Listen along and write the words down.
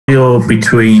You're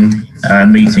between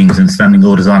meetings and standing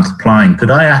orders aren't applying.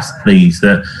 Could I ask, please,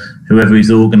 that whoever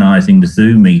is organising the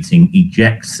Zoom meeting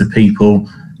ejects the people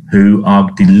who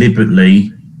are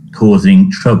deliberately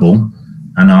causing trouble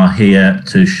and are here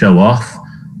to show off?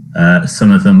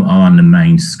 Some of them are on the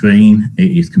main screen.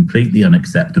 It is completely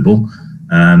unacceptable.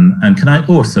 And can I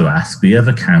also ask the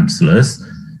other councillors,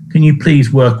 can you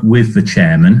please work with the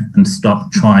chairman and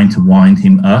stop trying to wind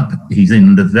him up? He's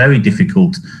in the very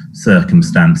difficult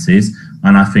circumstances,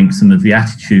 and I think some of the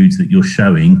attitudes that you're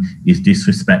showing is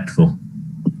disrespectful.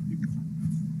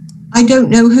 I don't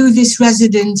know who this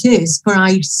resident is, but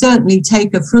I certainly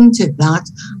take affront at that.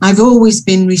 I've always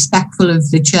been respectful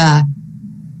of the chair.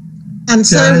 And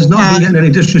so there's not been any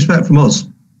disrespect from us.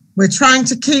 We're trying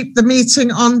to keep the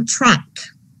meeting on track.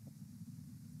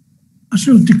 I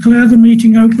shall declare the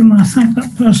meeting open. I thank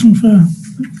that person for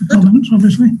the comments,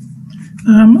 obviously.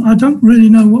 I don't really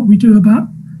know what we do about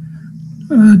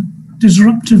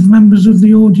disruptive members of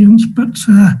the audience, but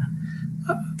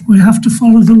we have to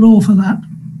follow the law for that.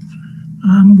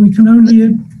 We can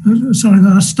only, sorry,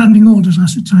 there are standing orders, I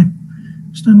should say.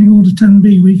 Standing order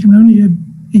 10B, we can only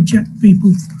eject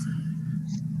people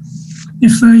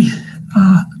if they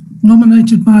are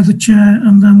nominated by the chair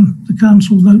and then the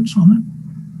council votes on it.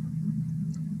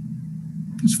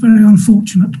 It's very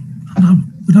unfortunate, and I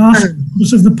would ask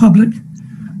members of the public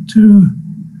to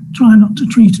try not to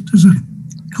treat it as a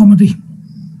comedy.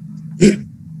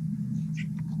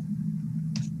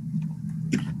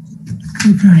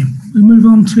 Okay, we move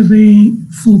on to the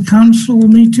full council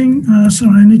meeting.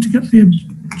 Sorry, I need to get the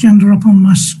agenda up on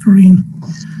my screen.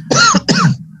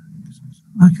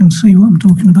 I can see what I'm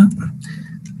talking about.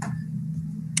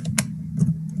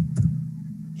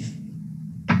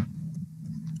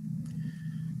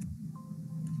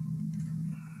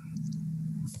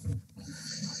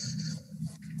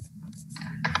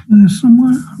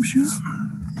 Somewhere, I'm sure.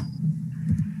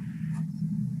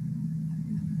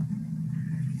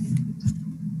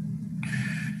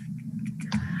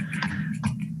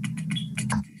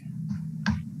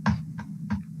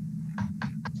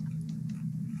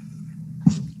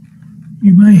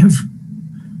 You may have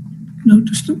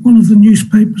noticed that one of the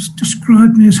newspapers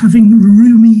described me as having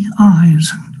rheumy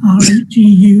eyes,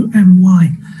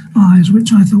 R-H-E-U-M-Y eyes,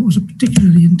 which I thought was a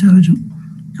particularly intelligent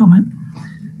comment.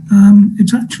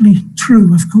 It's actually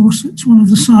true, of course. It's one of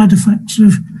the side effects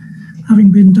of having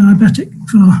been diabetic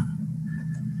for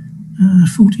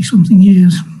 40-something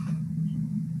years.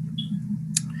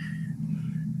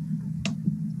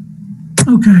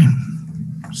 Okay,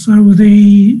 so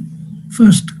the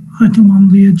first item on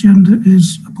the agenda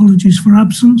is apologies for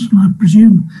absence, and I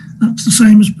presume that's the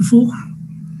same as before.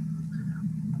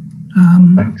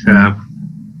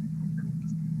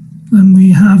 Then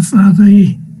we have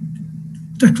the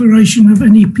declaration of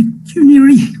any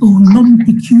pecuniary or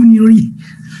non-pecuniary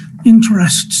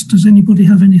interests. Does anybody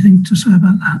have anything to say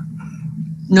about that?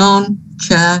 None,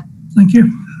 Chair. Thank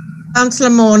you. Councillor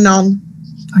Moore, none.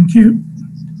 Thank you.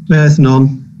 Smith,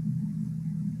 none.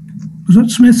 Was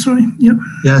that Smith, sorry? Yep.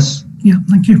 Yes. Yeah,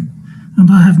 thank you. And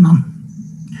I have none.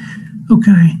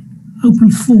 Okay,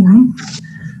 open forum.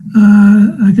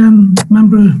 Again,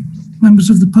 members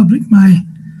of the public may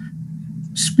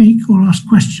speak or ask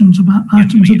questions about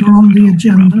items that are on the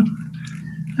agenda.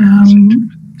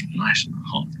 Nice and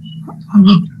hot. I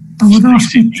would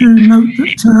ask you to note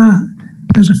that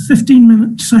there's a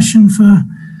 15-minute session for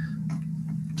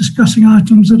discussing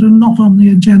items that are not on the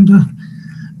agenda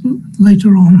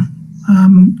later on.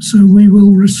 So we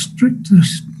will restrict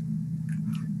this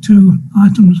to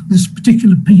items, this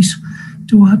particular piece,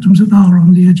 to items that are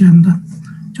on the agenda,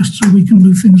 just so we can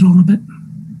move things on a bit.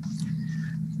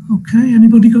 Okay,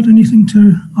 anybody got anything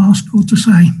to ask or to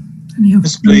say? Any of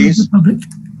yes, please. The public?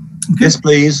 Okay. Yes,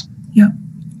 please. Yeah.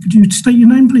 Could you state your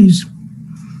name, please?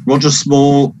 Roger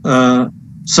Small,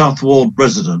 South Ward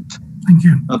resident. Thank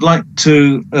you. I'd like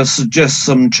to suggest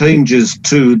some changes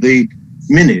to the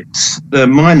minutes. They're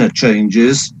minor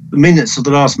changes. The minutes of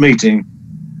the last meeting,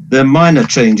 they're minor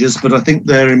changes, but I think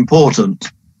they're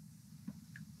important.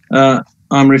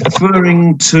 I'm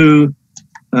referring to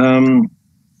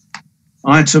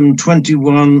item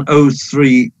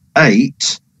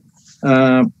 21038,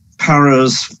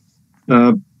 paras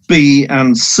B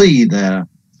and C there.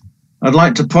 I'd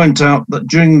like to point out that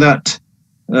during that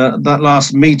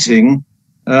last meeting,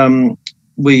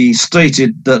 we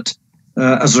stated that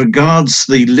as regards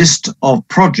the list of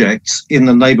projects in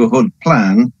the neighbourhood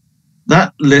plan,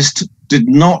 that list did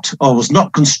not or was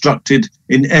not constructed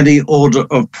in any order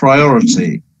of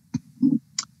priority.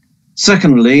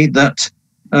 Secondly, that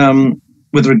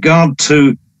with regard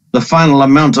to the final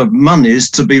amount of monies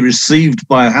to be received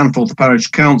by Handforth Parish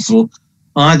Council,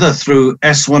 either through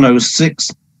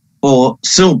S106 or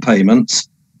SIL payments,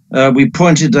 we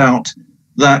pointed out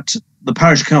that the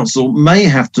Parish Council may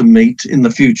have to meet in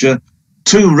the future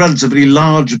two relatively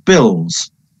large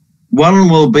bills. One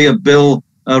will be a bill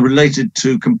related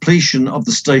to completion of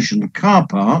the station car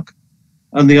park,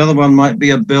 and the other one might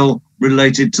be a bill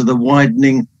related to the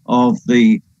widening of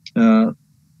the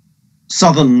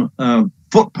southern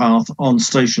footpath on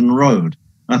Station Road.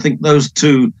 I think those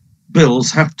two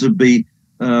bills have to be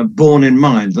borne in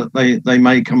mind, that they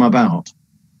may come about.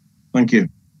 Thank you.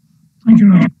 Thank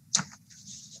you, Roger.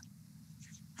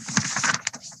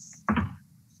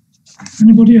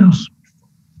 Anybody else?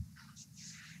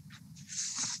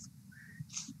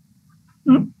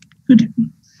 No? Good.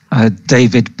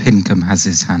 David Pincombe has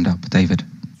his hand up. David,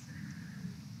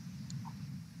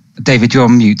 you're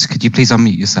on mute. Could you please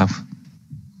unmute yourself?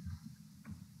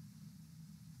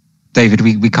 David,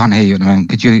 we can't hear you at the moment.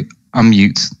 Could you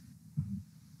unmute?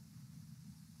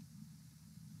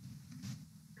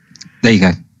 There you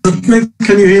go.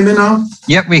 Can you hear me now?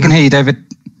 Yep, we can hear you, David.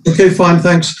 Okay, fine,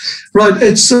 thanks. Right,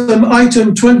 it's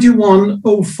item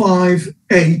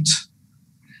 21058,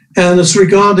 and it's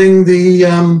regarding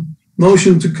the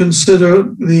motion to consider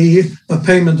a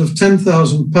payment of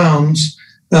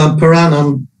 £10,000 per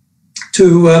annum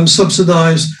to help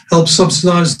subsidise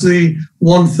the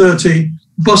 130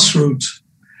 bus route.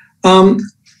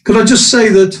 Could I just say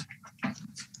that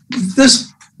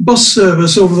this bus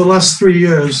service over the last 3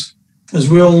 years, as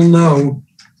we all know,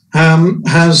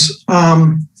 has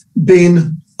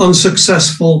been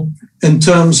unsuccessful in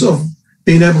terms of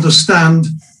being able to stand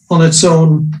on its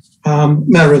own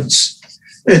merits.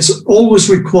 It's always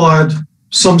required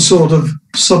some sort of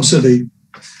subsidy.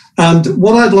 And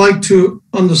what I'd like to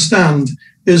understand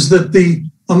is that the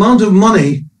amount of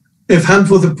money, if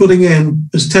Handforth are putting in,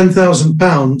 is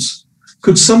 £10,000,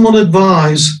 could someone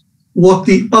advise what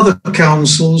the other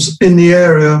councils in the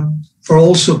area are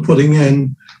also putting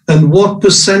in, and what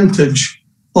percentage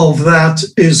of that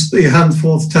is the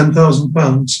Handforth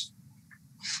 £10,000?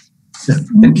 Yeah.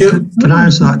 Thank you. Can I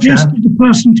answer that, Chair? Yes, the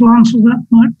person to answer that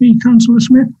might be Councillor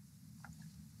Smith.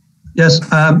 Yes,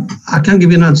 I can't give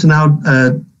you an answer now,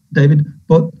 David,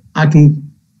 but I can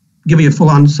give you a full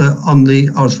answer on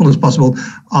or as full as possible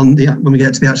on when we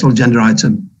get to the actual agenda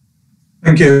item.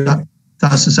 Thank you.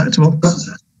 That's acceptable.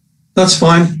 That's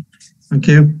fine. Thank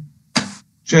you.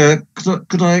 Chair,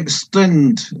 could I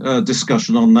extend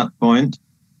discussion on that point?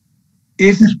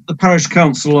 If the Parish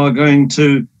Council are going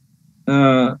to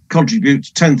contribute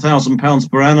 £10,000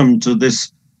 per annum to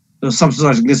this,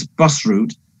 subsidising this bus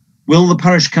route, will the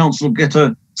Parish Council get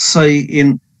a say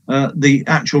in the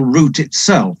actual route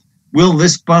itself? Will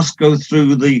this bus go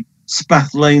through the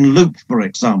Spath Lane Loop, for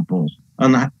example?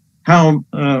 And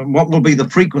what will be the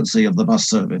frequency of the bus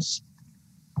service?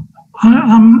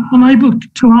 I'm unable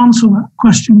to answer that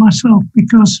question myself,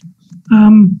 because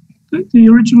the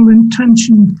original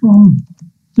intention from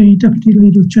the Deputy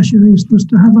Leader of Cheshire East was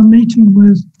to have a meeting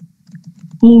with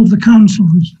all of the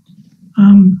councillors,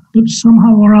 but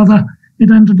somehow or other it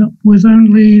ended up with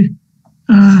only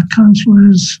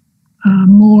councillors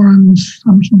Moore and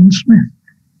Sampson and Smith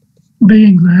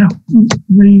being there.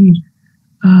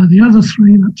 The other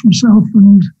three, that's myself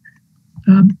and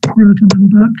Bruton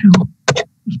and Birkhill,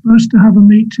 were supposed to have a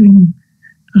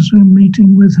Zoom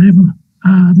meeting with him,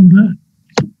 and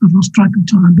I've lost track of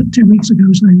time, but 2 weeks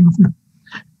ago, say roughly.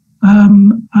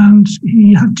 And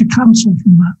he had to cancel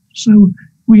from that. So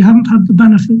we haven't had the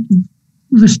benefit of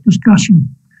this discussion.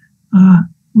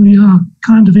 We are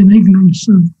kind of in ignorance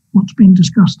of what's been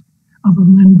discussed, other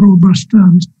than in broad brush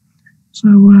terms. So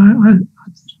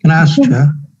can I ask,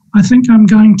 Chair? I think I'm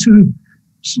going to,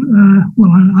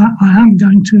 I am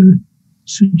going to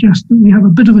suggest that we have a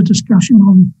bit of a discussion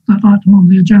on that item on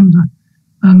the agenda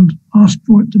and ask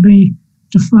for it to be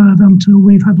deferred until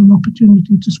we've had an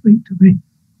opportunity to speak to the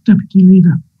Deputy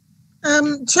Leader.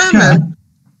 Chairman,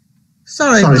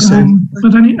 sorry.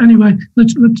 But anyway,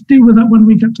 let's deal with that when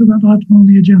we get to that item on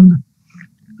the agenda.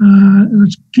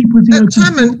 Let's keep with the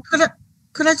Chairman,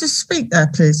 could I just speak there,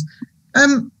 please?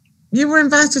 You were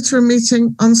invited to a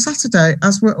meeting on Saturday,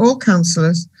 as were all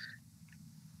councillors.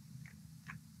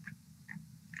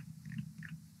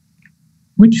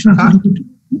 Which Saturday?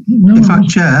 In fact,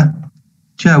 Chair,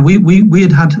 we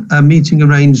had a meeting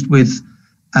arranged with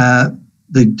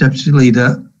the Deputy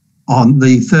Leader on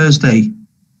the Thursday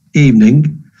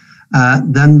evening.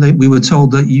 Then we were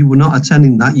told that you were not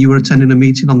attending that, you were attending a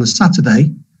meeting on the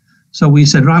Saturday. So we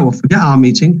said, right, well, forget our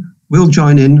meeting. We'll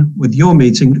join in with your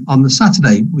meeting on the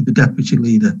Saturday with the Deputy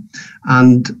Leader.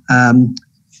 And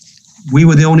we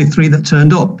were the only 3 that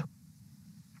turned up.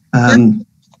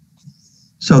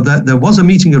 So that there was a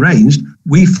meeting arranged.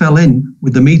 We fell in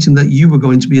with the meeting that you were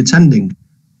going to be attending.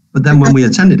 But then when we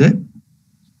attended it,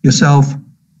 yourself,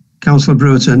 Councillor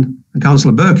Brewerton and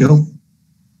Councillor Burkill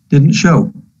didn't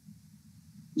show.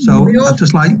 So I'd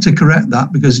just like to correct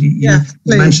that, because you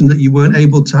mentioned that you weren't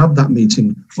able to have that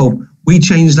meeting. Well, we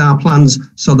changed our plans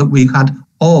so that we had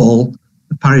all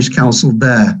the parish council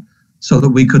there, so that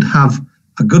we could have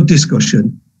a good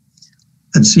discussion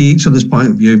and see each other's point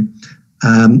of view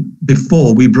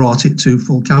before we brought it to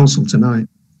full council tonight.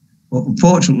 But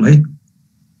unfortunately,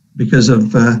 because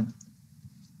of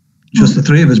just the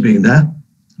 3 of us being there,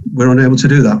 we're unable to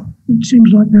do that. It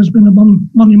seems like there's been a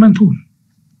monumental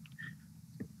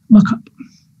muck-up.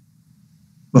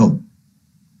 Well,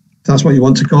 if that's what you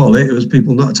want to call it. It was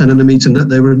people not attending the meeting that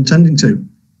they were intending to.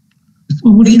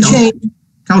 Well, what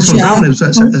Councillor Brown is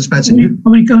expecting you.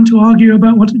 Are we going to argue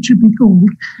about what it should be called?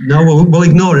 No, we'll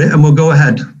ignore it and we'll go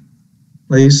ahead,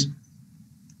 please.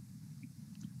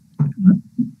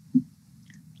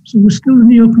 So we're still in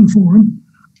the open forum.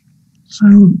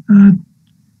 So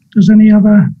does any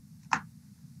other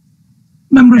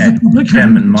member of the public?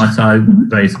 Chairman, might I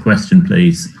raise a question,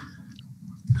 please?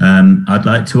 I'd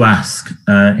like to ask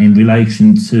in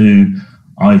relation to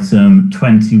item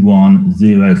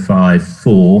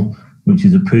 21054, which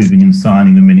is approving and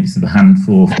signing the minutes of the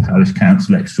Handforth Parish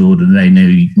Council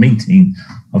Extraordinary Meeting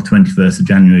of 21st of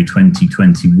January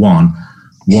 2021.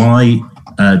 Why,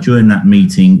 during that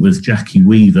meeting, was Jackie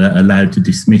Weaver allowed to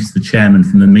dismiss the chairman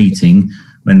from the meeting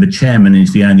when the chairman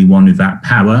is the only one with that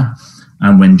power,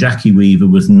 and when Jackie Weaver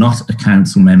was not a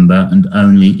council member and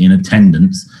only in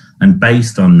attendance? And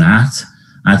based on that,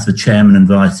 as the chairman and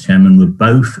vice chairman were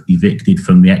both evicted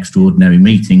from the extraordinary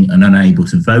meeting and unable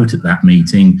to vote at that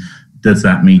meeting, does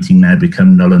that meeting now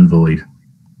become null and void?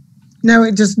 No,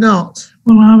 it does not.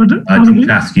 Well, I would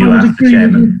ask you as the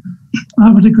chairman.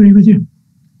 I would agree with you.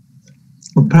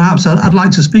 Well, perhaps I'd like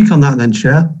to speak on that then,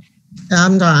 Chair.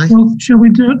 And I. Well, shall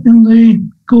we do it in the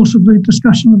course of the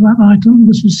discussion of that item?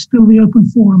 This is still the open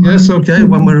forum. Yes, okay.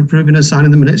 When we're approving and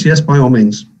signing the minutes, yes, by all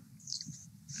means.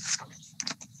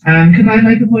 Could I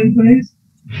make a point, please?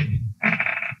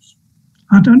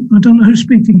 I don't know who's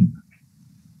speaking.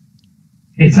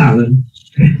 It's Alan.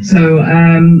 So,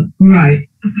 right.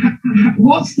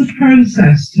 What's the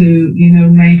process to,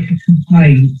 make a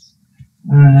complaint,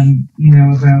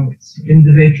 about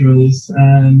individuals,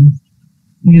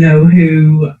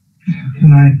 who, how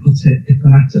can I put it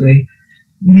diplomatically,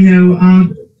 are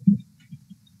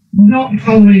not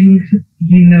following,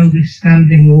 the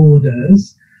standing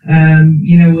orders,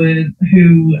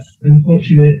 who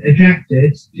unfortunately were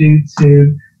ejected due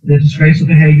to the disgraceful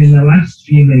behaviour in the last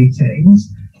few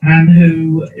meetings, and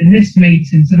who in this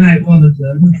meeting tonight, one of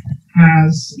them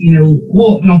has,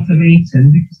 walked off the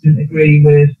meeting because didn't agree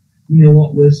with,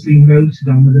 what was being voted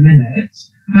on with the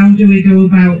minutes. How do we go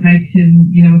about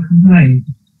making, a complaint?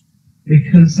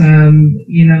 Because,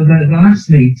 the last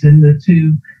meeting, the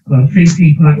 3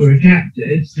 people that were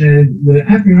ejected were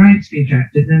every right to be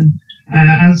ejected, and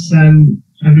as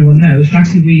everyone knows,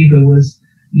 Jackie Weaver was,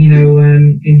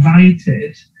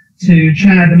 invited to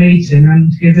chair the meeting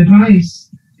and give advice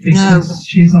because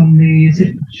she's on the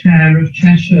chair of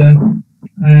Cheshire,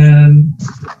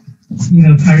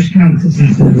 parish council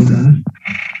secretary there.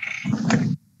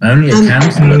 Only a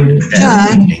councillor.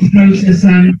 Process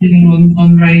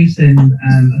on raising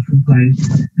a complaint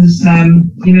because,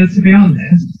 to be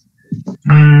honest,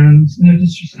 and no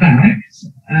disrespect,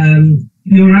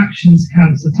 your actions,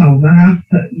 Councillor Tolver, have,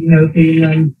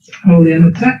 been wholly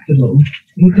unacceptable,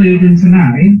 including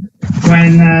tonight,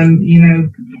 when,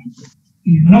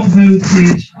 you've not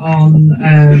voted on,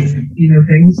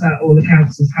 things that all the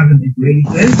councillors haven't agreed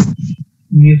with.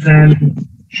 You've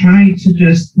tried to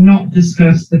just not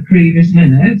discuss the previous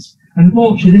minutes.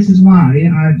 Unfortunately, this is why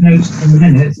I've noticed on the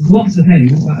minutes, lots of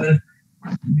things that are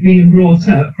being brought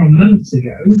up from months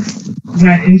ago,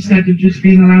 where instead of just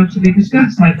being allowed to be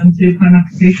discussed, like them 2 plan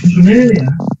applications from earlier.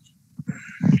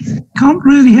 Can't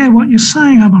really hear what you're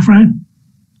saying, I'm afraid.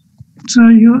 So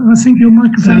I think your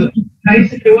microphone... So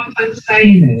basically what I'm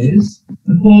saying is,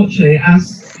 unfortunately,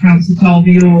 as Councillor Tolver,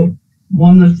 you're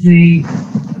one of the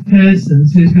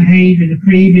persons whose behaviour in the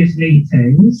previous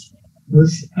meetings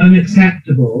was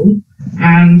unacceptable,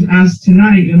 and as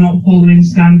tonight you're not following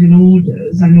standing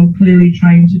orders and you're clearly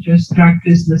trying to just drag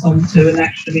business onto an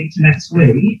extra meeting next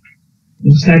week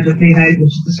instead of being able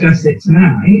to discuss it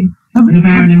tonight, and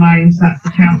bearing in mind that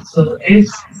the council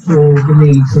is for the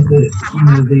needs of the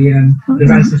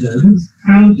residents,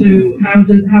 how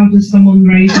does someone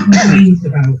raise a complaint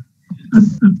about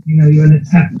you're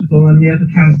unacceptable, and the other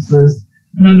councillors,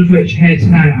 none of which here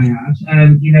tonight I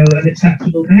had,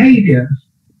 unacceptable behaviour.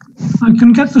 I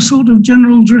can get the sort of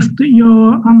general drift that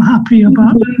you're unhappy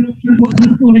about what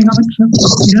you're calling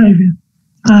unacceptable behaviour.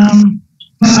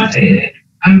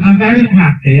 I'm very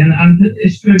unhappy, and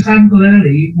it's, for example,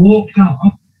 earlier you walked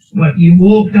off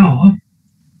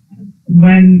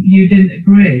when you didn't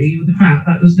agree with the fact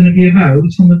that there was going to be a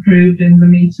vote on approved in the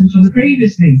meetings from the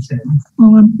previous meeting.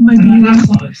 Well, maybe that's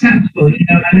not acceptable,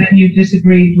 and then you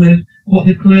disagreed with what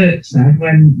the clerk said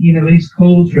when, he's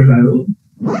called for a vote.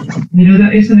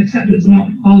 That isn't acceptable. It's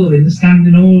not following the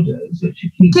standing orders, which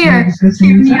you keep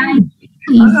discussing yourself.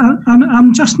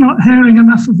 I'm just not hearing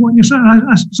enough of what you're saying.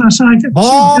 As I say, I get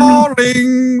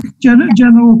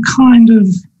general kind of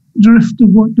drift of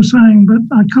what you're saying, but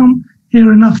I can't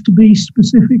hear enough to be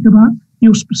specific about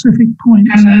your specific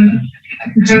points.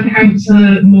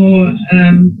 Councillor Moore,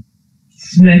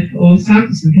 Smith or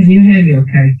Sampson, can you hear me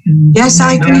okay? Yes,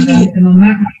 I can hear you.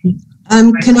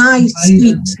 Can I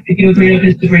speak? If you agree or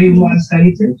disagree with what I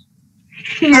stated?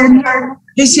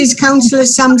 This is Councillor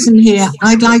Sampson here.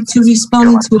 I'd like to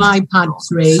respond to iPad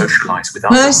 3.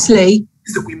 Firstly,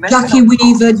 Jackie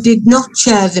Weaver did not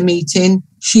chair the meeting.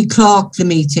 She clerked the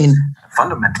meeting.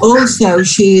 Also,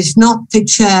 she is not the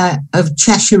chair of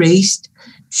Cheshire East.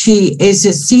 She is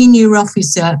a senior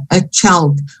officer at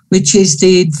CHALC, which is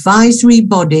the advisory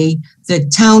body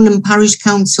that town and parish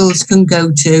councils can go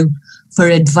to for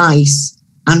advice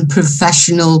and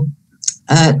professional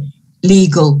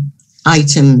legal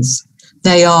items.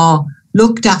 They are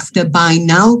looked after by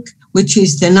NALC, which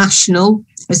is the National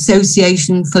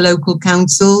Association for Local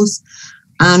Councils.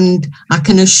 And I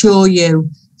can assure you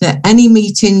that any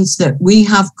meetings that we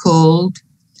have called,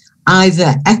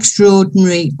 either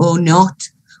extraordinary or not,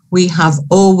 we have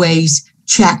always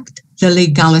checked the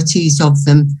legalities of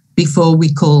them before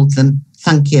we called them.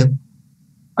 Thank you.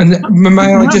 And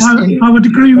I would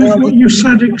agree with what you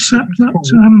said, except that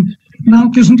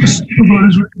NALC isn't a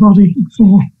supervisory body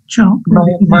for CHALC.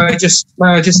 May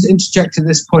I just interject at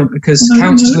this point, because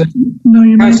Councillors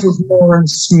Moore and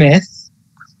Smith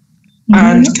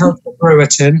and Councillor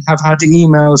Brewerton have had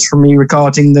emails from me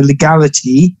regarding the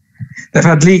legality. They've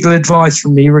had legal advice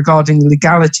from me regarding the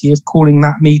legality of calling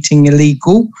that meeting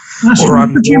illegal.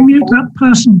 Ashley, could you mute that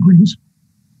person, please?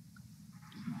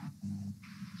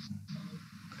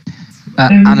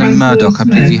 Alan Murdoch, I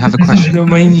believe you have a question. I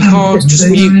mean, you can't just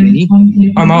mute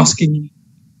me. I'm asking you.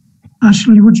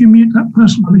 Ashley, would you mute that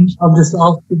person, please? I'm just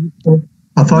asking.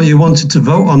 I thought you wanted to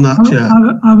vote on that, Chair.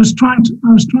 I was trying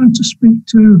to speak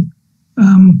to.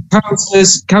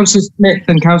 Councillors Smith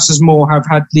and Councillors Moore have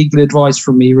had legal advice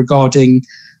from me regarding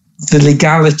the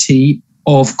legality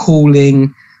of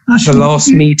calling the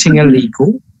last meeting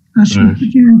illegal. Ashley,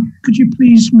 could you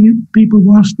please mute people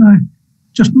whilst I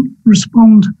just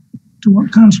respond to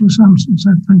what Councillor Sampson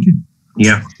said? Thank you.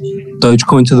 Yeah.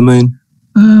 Dogecoin to the moon.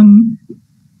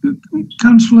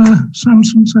 Councillor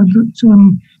Sampson said that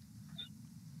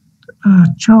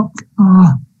CHALC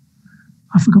are,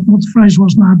 I forgot what the phrase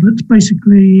was now, but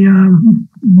basically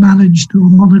managed or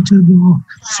monitored or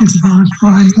supervised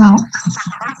by NALC.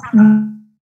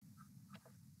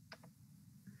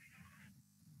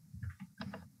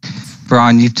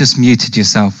 Brian, you've just muted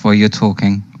yourself while you're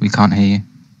talking. We can't hear you.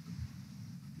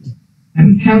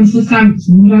 Councillor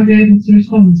Sampson, would I be able to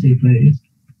respond to you, please?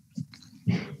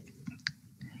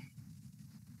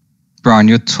 Brian,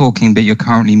 you're talking, but you're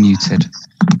currently muted.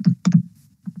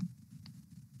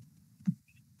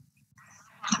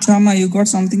 Chama, you got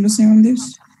something to say on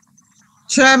this?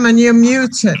 Chairman, you're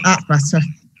muted. Better.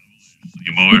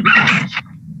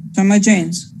 Chama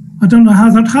James. I don't know how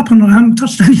that happened. I haven't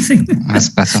touched anything. That's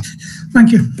better.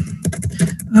 Thank you.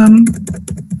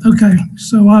 Okay,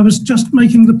 so I was just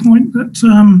making the point that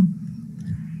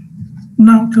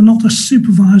NALC are not a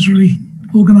supervisory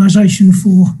organisation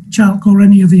for CHALC or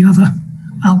any of the other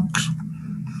ALCs.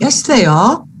 Yes, they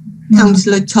are.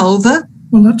 Councillor Tolver.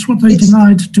 Well, that's what they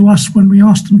denied to us when we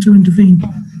asked them to intervene.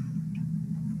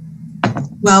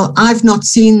 Well, I've not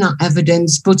seen that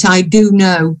evidence, but I do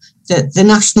know that the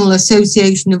National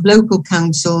Association of Local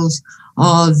Councils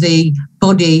are the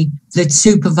body that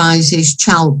supervises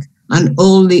CHALC and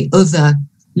all the other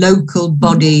local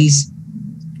bodies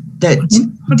that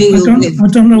deal with... I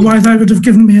don't know why they would have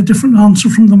given me a different answer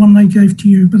from the one they gave to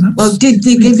you, but that's... Well, did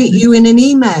they give it you in an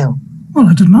email? Well,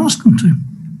 I didn't ask them to.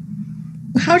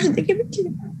 How did they give it to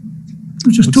you? I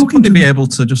was just talking to them. Would you be able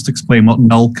to just explain what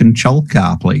NALC and CHALC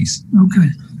are, please? Okay.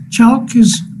 CHALC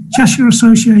is Cheshire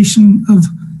Association of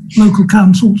Local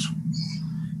Councils.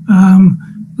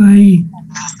 They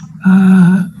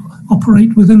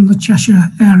operate within the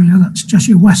Cheshire area. That's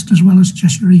Cheshire West as well as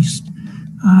Cheshire East.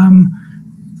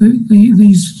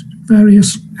 These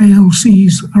various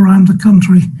ALCs around the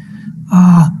country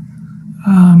are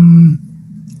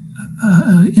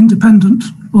independent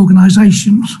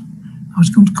organisations. I was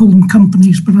going to call them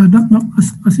companies, but I don't know.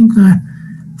 I think they're,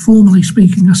 formally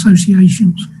speaking,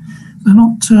 associations. They're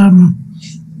not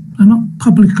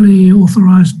publicly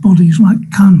authorised bodies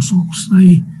like councils.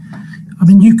 I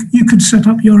mean, you could set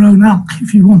up your own ALC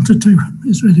if you wanted to,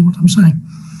 is really what I'm saying.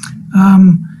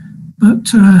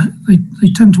 But they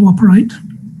tend to operate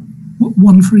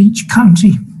one for each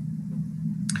county.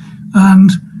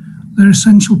 And their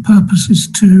essential purpose is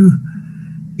to,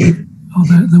 or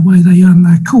the way they earn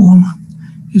their corn,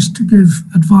 is to give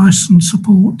advice and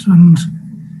support and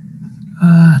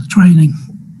training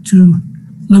to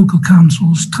local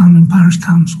councils, town and parish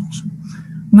councils.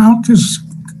 NALC is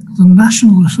the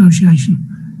National Association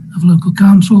of Local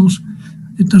Councils.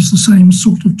 It does the same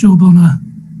sort of job on a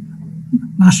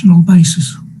national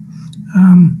basis.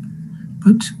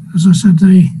 But as I said,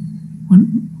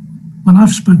 when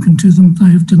I've spoken to them,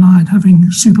 they have denied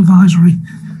having supervisory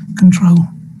control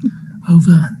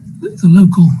over the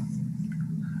local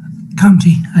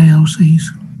county ALCs.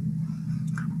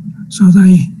 So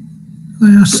they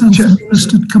are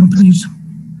self-listed companies.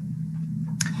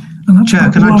 And that's Chair,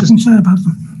 all I can say about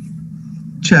them.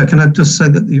 Chair, can I just say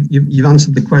that you've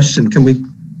answered the question? Can we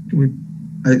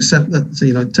accept that? So,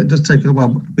 it does take a while,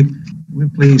 but we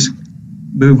please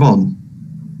move on.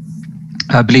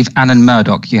 I believe Annan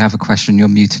Murdoch, you have a question. You're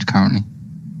muted currently.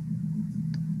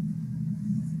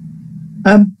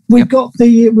 We've got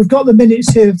the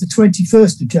minutes here of the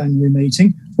 21st of January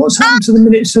meeting. What's happened to the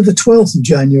minutes of the 12th of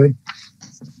January?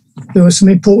 There were some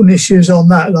important issues on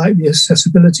that, like the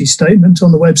accessibility statement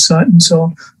on the website and so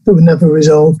on, that were never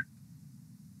resolved.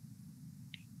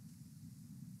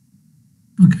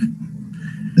 Okay.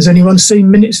 Has anyone seen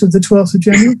minutes of the 12th of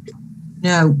January?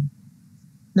 No.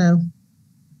 No.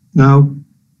 No.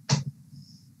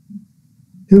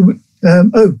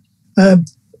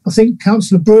 I think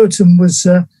Councillor Brewerton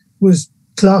was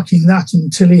clerking that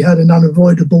until he had an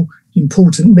unavoidable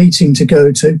important meeting to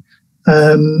go to.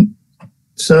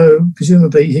 So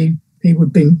presumably he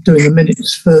would be doing the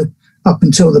minutes for up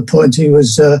until the point he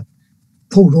was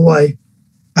pulled away.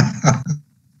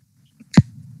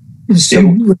 It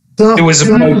was a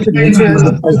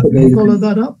follow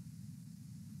that up.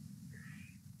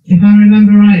 If I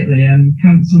remember rightly,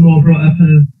 Councillor Moore brought up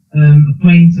a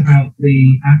point about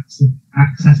the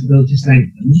accessibility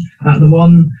statement, that the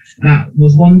one that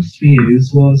was wanted to be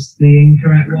used was the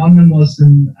incorrect one and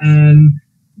wasn't,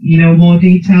 more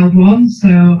detailed one.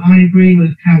 So I agree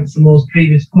with Councillor Moore's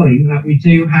previous point that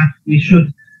we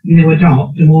should,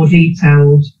 adopt a more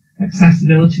detailed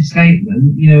accessibility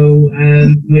statement,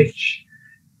 which,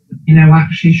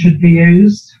 actually should be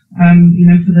used,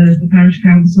 for the parish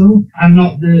council, and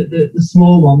not the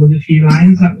small one with a few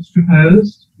lines that was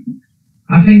proposed.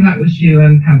 I think that was you,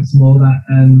 Councillor Moore, that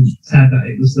said that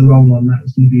it was the wrong one that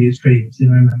was going to be used previously, I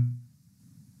remember.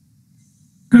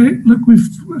 Okay, look, we've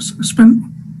spent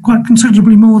quite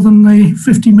considerably more than the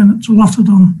 50 minutes allotted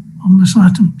on this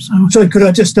item. So could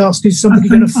I just ask, is somebody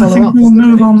going to follow up? I think we'll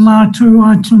move on now to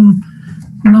item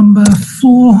number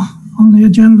 4 on the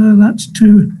agenda. That's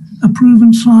to approve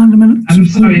and sign the minutes. I'm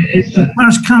sorry, it's the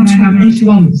parish council meeting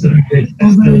of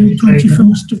the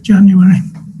 21st of January.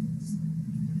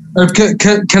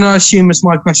 Can I assume, as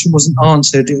my question wasn't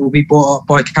answered, it will be brought up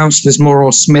by Councillors Moore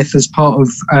or Smith as part of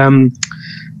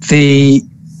the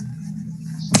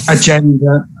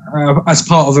agenda, as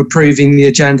part of approving the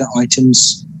agenda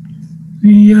items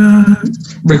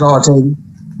regarding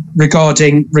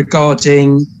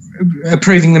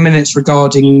approving the minutes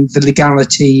regarding the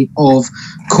legality of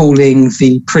calling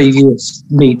the previous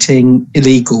meeting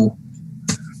illegal?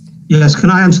 Yes, can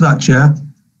I answer that, Chair?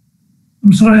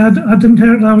 I'm sorry, I didn't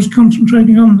hear it. I was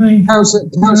concentrating on the...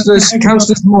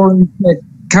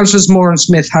 Councillors Moore and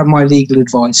Smith have my legal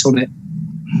advice on it.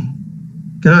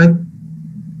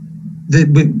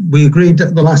 We agreed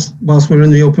at whilst we were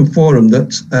in the open forum,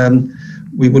 that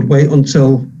we would wait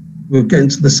until we were getting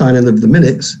to the signing of the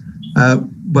minutes,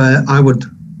 where I would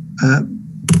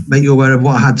make you aware of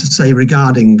what I had to say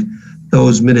regarding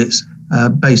those minutes,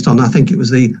 based on, I think it was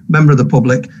the member of the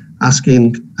public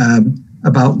asking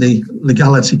about the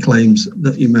legality claims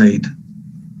that you made.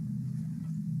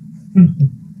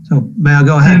 So may I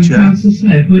go ahead, Chair? Councillor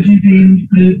Smith, would you be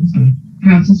including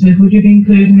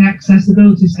the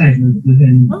accessibility statement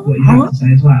within what you have to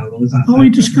say as well? Or is that are we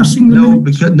discussing the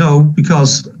minutes?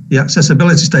 Because the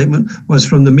accessibility statement was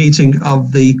from the meeting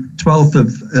of the 12th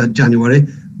of January,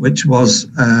 which was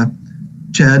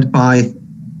chaired by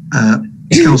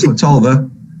Councillor Tolver,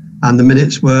 and the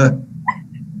minutes were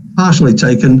partially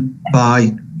taken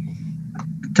by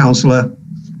Councillor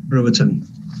Brewerton.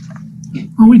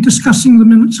 Are we discussing the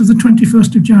minutes of the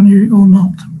 21st of January or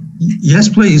not? Yes,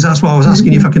 please. That's why I was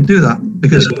asking you if I could do that,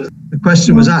 because the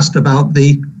question was asked about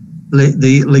the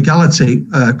legality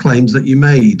claims that you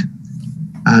made.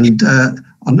 And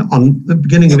on the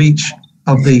beginning of each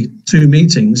of the two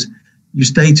meetings, you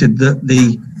stated that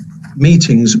the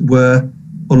meetings were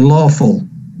unlawful.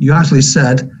 You actually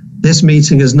said this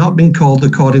meeting has not been called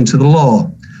according to the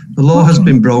law. The law has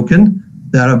been broken.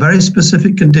 There are very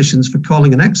specific conditions for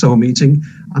calling an EXO meeting,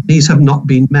 and these have not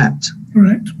been met.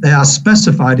 Correct. They are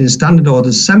specified in Standard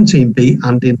Orders 17B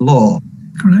and in law.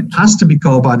 Correct. Has to be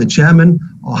called by the chairman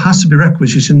or has to be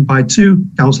requisitioned by two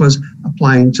councillors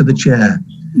applying to the chair.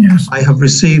 Yes. I have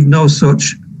received no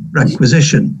such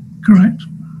requisition. Correct.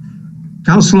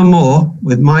 Councillor Moore,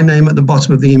 with my name at the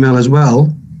bottom of the email as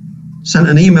well, sent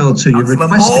an email to you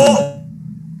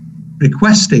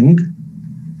requesting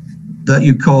that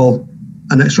you call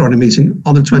an extraordinary meeting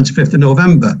on the 25th of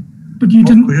November. But you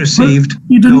didn't. We received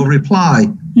no reply.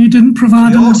 You didn't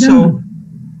provide an agenda.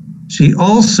 She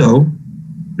also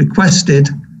requested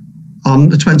on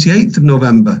the 28th of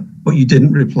November, but you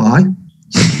didn't reply.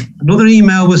 Another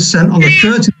email was sent on the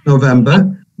 30th of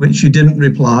November, which you didn't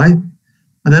reply.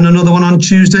 And then another one on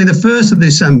Tuesday, the 1st of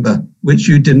December, which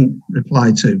you didn't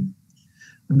reply to.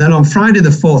 And then on Friday, the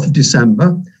 4th of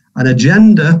December, an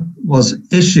agenda was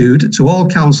issued to all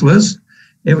councillors.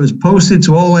 It was posted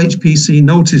to all HPC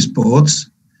notice boards,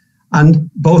 and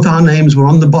both our names were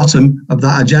on the bottom of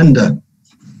that agenda.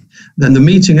 Then the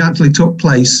meeting actually took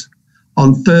place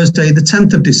on Thursday, the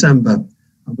 10th of December,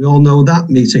 and we all know that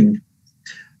meeting.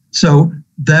 So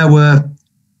there were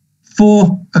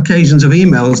 4 occasions of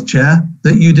emails, Chair,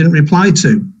 that you didn't reply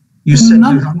to. You said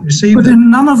you hadn't received but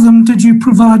in none of them did you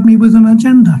provide me with an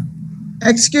agenda.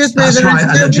 Excuse me, that's right,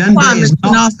 an agenda is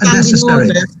not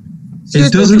necessary.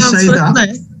 It doesn't say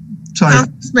that. Sorry.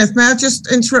 Councillor Smith, may I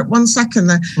just interrupt 1 second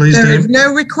there? Please there do. is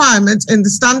no requirement in the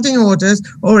standing orders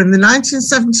or in the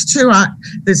 1972 Act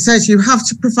that says you have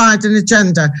to provide an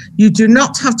agenda. You do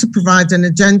not have to provide an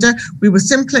agenda. We were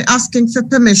simply asking for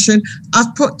permission, as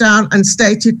put down and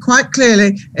stated quite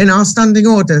clearly in our standing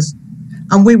orders.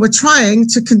 And we were trying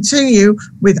to continue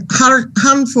with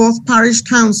Handforth Parish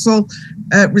Council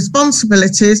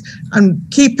responsibilities and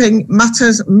keeping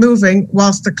matters moving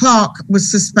whilst the clerk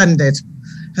was suspended.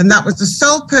 And that was the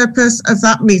sole purpose of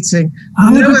that meeting.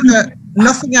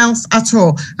 Nothing else at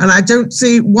all. And I don't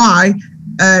see why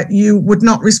you would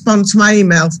not respond to my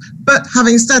emails. But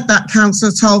having said that,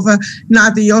 Councillor Tolver,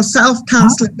 neither yourself,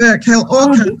 Councillor Birkhill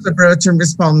or Councillor Brewerton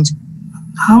respond.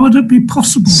 How would it be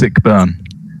possible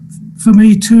for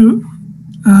me to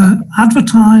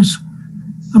advertise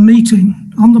a meeting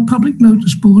on the public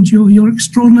notice board, your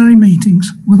extraordinary meetings,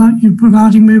 without you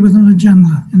providing me with an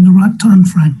agenda in the right time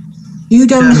frame? You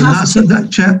don't have to.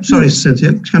 Chair, sorry,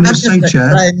 Cynthia, can I just say,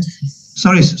 Chair?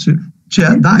 Sorry,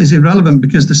 Chair, that is irrelevant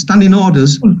because the standing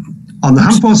orders, on the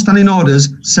Handforth standing orders,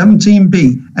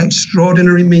 17B,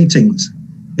 extraordinary meetings,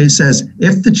 it says,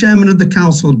 if the chairman of the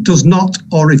council does not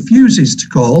or refuses to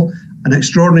call an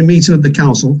extraordinary meeting of the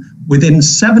council within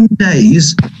 7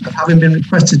 days of having been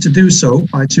requested to do so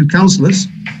by 2 councillors,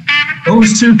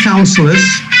 those 2 councillors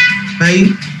may...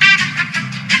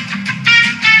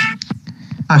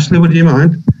 Ashley, would you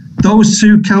mind? Those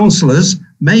 2 councillors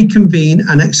may convene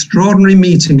an extraordinary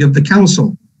meeting of the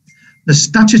council. The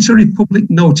statutory public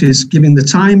notice giving the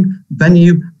time,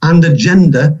 venue and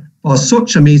agenda for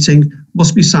such a meeting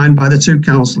must be signed by the 2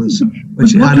 councillors,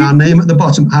 which had our name at the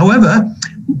bottom. However,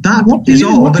 that is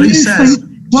all that it says.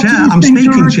 Chair, I'm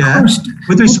speaking, Chair.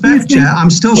 With respect, Chair, I'm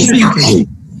still speaking.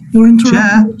 You're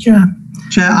interrupting,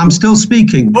 Chair, I'm still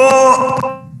speaking.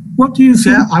 What do you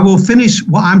think? Chair, I will finish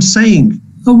what I'm saying.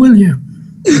 Oh, will you?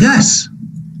 Yes.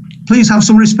 Please have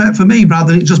some respect for me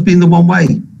rather than it just being the one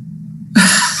way.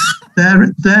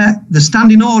 The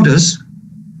standing orders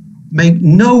make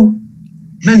no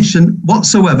mention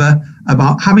whatsoever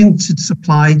about having to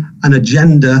supply an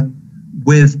agenda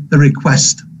with the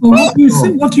request. Well,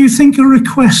 what do you think a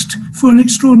request for an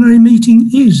extraordinary meeting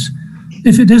is,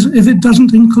 if it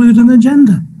doesn't include an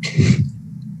agenda?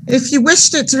 If you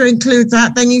wished it to include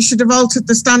that, then you should have altered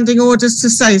the standing orders to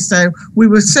say so. We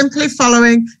were simply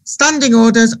following standing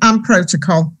orders and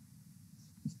protocol.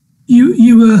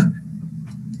 You were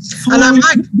following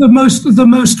the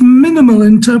most minimal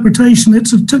interpretation.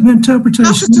 It's an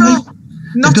interpretation.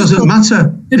 Not it doesn't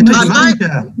matter. It doesn't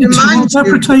matter. It's an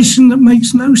interpretation that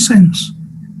makes no sense.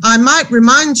 I might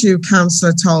remind you,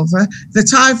 Councillor Tolver,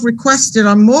 that I've requested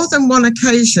on more than one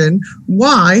occasion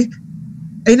why,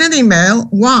 in an email,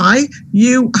 why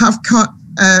you have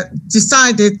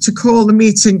decided to call the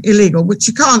meeting illegal, which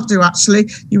you can't do actually.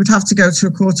 You would have to go to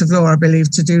a court of law, I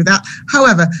believe, to do that.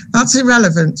 However, that's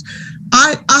irrelevant.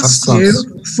 I asked you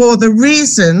for the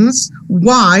reasons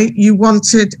why you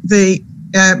wanted the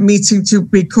meeting to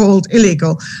be called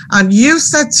illegal. And you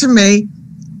said to me,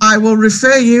 I will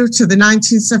refer you to the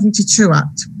 1972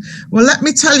 Act. Well, let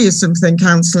me tell you something,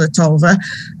 Councillor Tolver.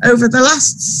 Over the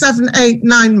last 7, 8,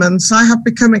 9 months, I have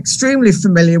become extremely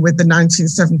familiar with the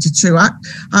 1972 Act.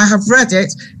 I have read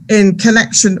it in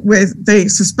connection with the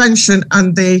suspension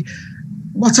and the,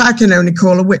 what I can only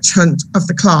call a witch hunt of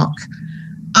the clerk.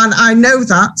 And I know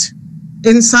that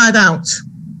inside out.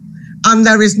 And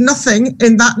there is nothing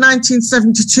in that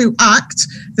 1972 Act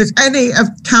that any of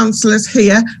councillors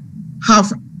here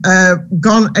have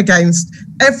gone against.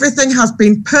 Everything has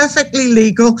been perfectly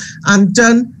legal and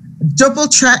done,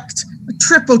 double-checked,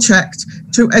 triple-checked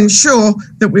to ensure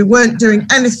that we weren't doing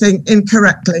anything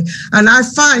incorrectly. And I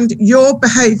find your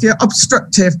behaviour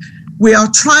obstructive. We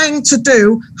are trying to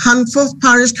do Handforth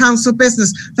Parish Council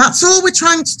business. That's all we're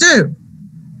trying to do.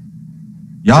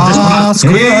 Yes,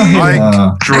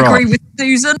 I agree with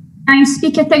Susan.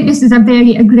 Speaker, I think this is a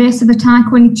very aggressive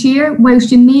attack on the chair. Whilst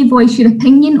you may voice your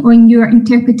opinion on your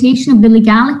interpretation of the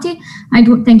legality, I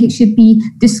don't think it should be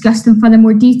discussed in further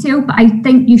more detail, but I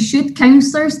think you should,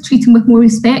 councillors, treat him with more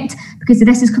respect, because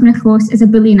this is coming across as a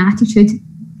bullying attitude.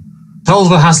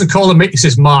 Tolver has to call a meeting. This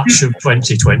is March of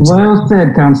 2020. Well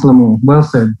said, Councillor Moore. Well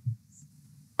said.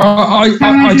 Can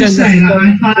I just say that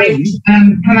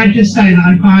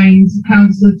I find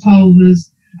Councillor Tolver's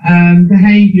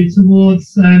behaviour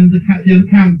towards the other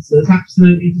councillors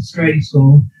absolutely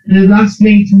disgraceful. The last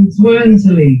meetings weren't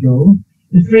illegal.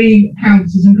 The 3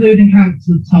 councillors, including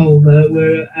Councillor Tolver,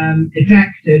 were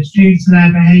ejected due to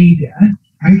their behaviour.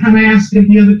 And can I ask of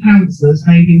the other councillors,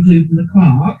 maybe including the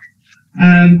clerk,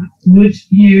 would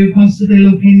you possibly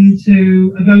look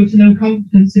into a vote of no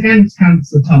confidence against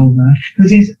Councillor Tolver? Because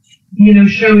he's,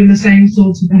 showing the same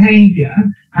sort of behaviour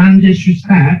and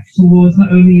disrespect towards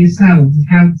not only yourselves as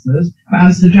councillors, but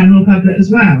as the general public as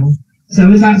well.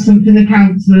 So is that something the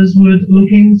councillors would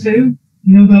look into?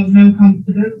 Vote no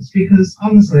confidence? Because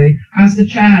honestly, as the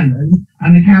chairman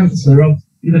and the councillor of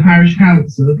the parish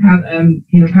council,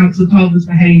 Councillor Tolver's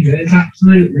behaviour is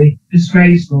absolutely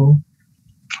disgraceful.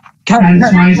 Can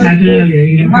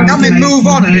we move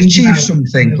on and achieve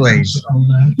something, please?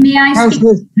 May I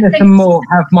Councillor Smith and Moore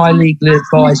have my legal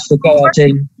advice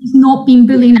regarding... He's not been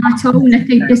bullying at all, and I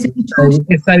think this is...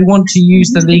 If they want to use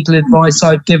the legal advice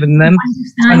I've given them,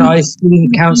 and I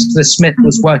assume Councillor Smith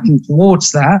was working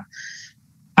towards that,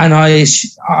 and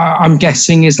I'm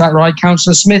guessing, is that right,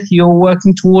 Councillor Smith, you're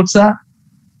working towards that?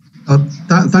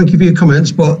 Thank you for your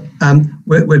comments, but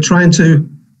we're trying to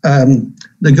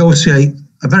negotiate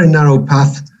a very narrow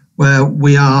path where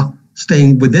we are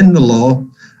staying within the law,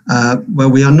 where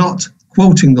we are not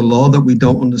quoting the law that we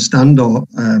don't understand or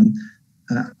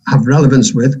have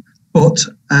relevance with. But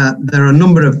there are a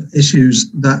number of issues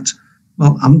that,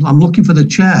 well, I'm looking for the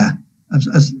chair.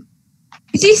 Is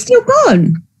he still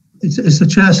gone? Is the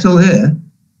chair still here?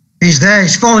 He's there.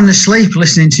 He's falling asleep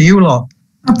listening to you lot.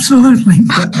 Absolutely.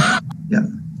 Yeah.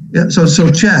 So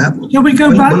chair. Shall we go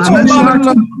back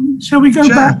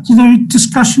to the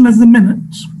discussion of the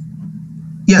minutes?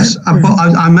 Yes, but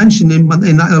I mentioned in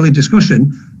that early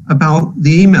discussion about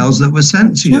the emails that were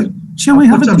sent to you.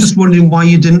 I'm just wondering why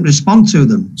you didn't respond to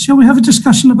them. Shall we have a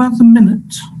discussion about the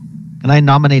minutes? Can I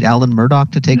nominate Alan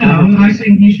Murdoch to take over? No, I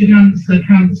think you should answer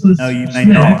Councillor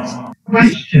Smith's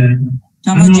question.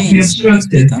 And not be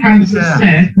obstructed. Councillor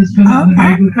Smith has come up with a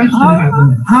very good question about the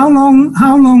minutes. How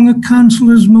long are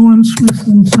councillors Moore and Smith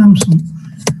and Sampson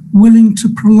willing to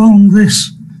prolong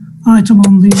this item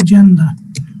on the agenda?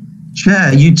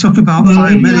 Chair, you took about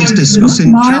 5 minutes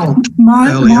discussing my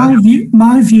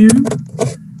view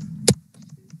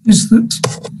is that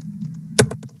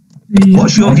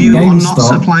what's your view on not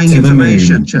supplying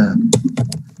information, Chair?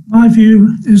 My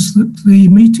view is that the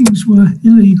meetings were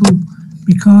illegal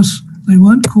because they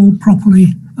weren't called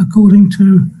properly according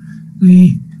to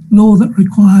the law that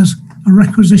requires a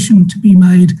requisition to be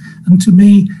made. And to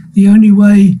me, the only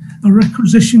way a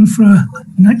requisition for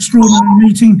an extraordinary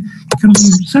meeting can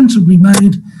be sensibly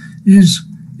made is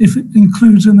if it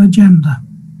includes an agenda.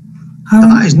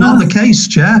 That is not the case,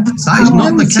 Chair. That is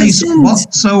not the case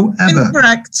whatsoever.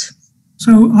 Incorrect.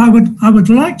 So I would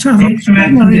like to have an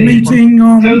extraordinary meeting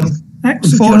on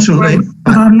Exeter,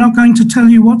 but I'm not going to tell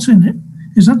you what's in it.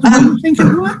 Is that the way you think it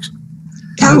works?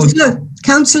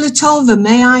 Councillor Tolver,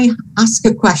 may I ask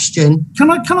a question?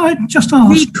 Can I just ask?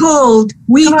 We called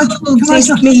this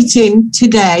meeting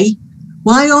today.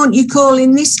 Why aren't you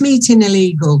calling this meeting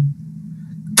illegal?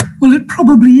 Well, it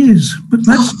probably is, but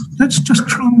let's just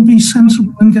try and be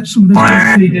sensible and get some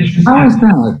business. How is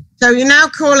that? So you're now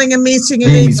calling a meeting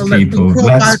illegal. These people,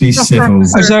 let's be civil.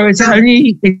 So it's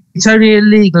only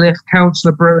illegal if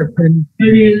Councillor Brewerton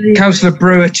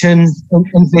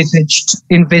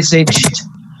envisaged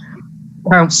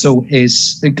council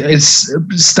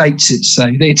states it so.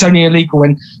 It's only illegal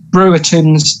when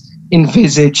Brewerton's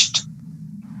envisaged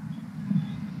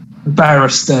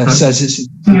barrister says it's.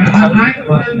 I have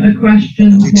a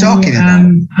question for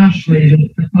Ashley at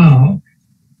the park.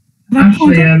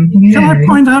 Can I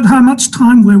point out how much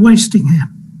time we're wasting here?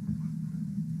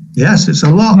 Yes, it's a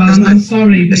lot. Well, isn't I'm it?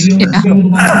 sorry that you're the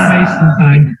one wasting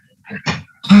time.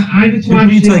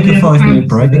 Could you take a 5-minute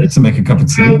break to make a cup of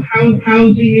tea?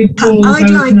 How do you call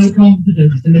no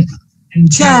confidence in this?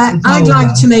 Chair, I'd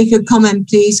like to make a comment,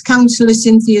 please. Councillor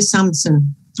Cynthia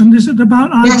Sampson. And is it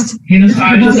about... Yes.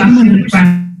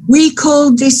 We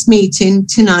called this meeting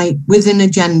tonight with an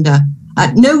agenda.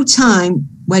 At no time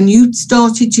when you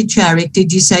started to chair it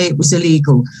did you say it was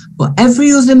illegal. But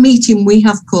every other meeting we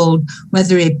have called,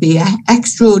 whether it be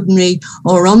extraordinary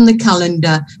or on the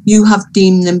calendar, you have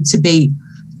deemed them to be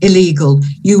illegal.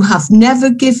 You have never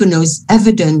given us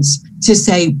evidence to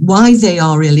say why they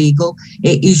are illegal.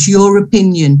 It is your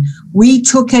opinion. We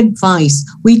took advice.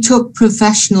 We took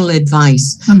professional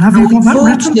advice. And have you got that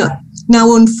written?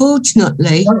 Now,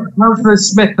 unfortunately... Councillor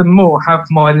Smith and Moore have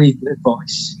my legal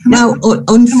advice. Now,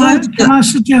 unfortunately... Can I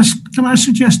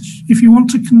suggest, if you want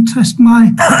to contest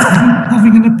my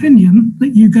having an opinion,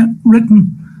 that you get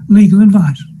written legal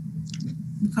advice?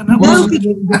 All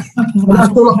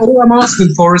I'm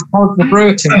asking for is part of the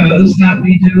Brewerton.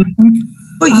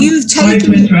 But you've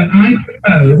taken... I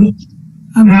propose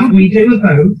that we do a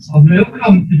vote of no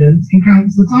confidence in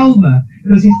Councillor Tolver,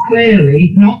 because he's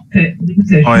clearly not fit for the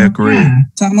position. I agree. And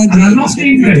I'm not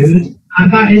being rude,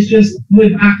 and that is just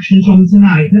with actions from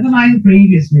tonight, never mind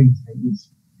previous meetings.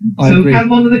 So can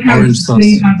one of the councillors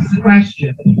please answer the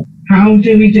question? How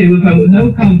do we do a vote of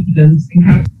no confidence in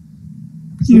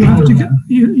Councillor Tolver?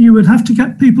 You would have to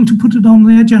get people to put it on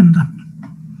the agenda.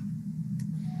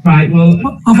 Right, well...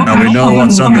 Now we know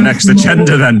what's on the next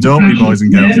agenda then, don't we, boys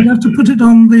and girls? You have to put it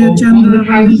on the agenda.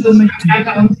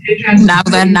 Now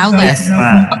then.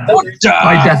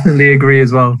 I definitely agree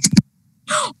as well.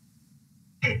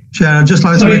 Chair, I'd just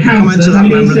like to make a comment to that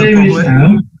member of the public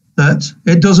that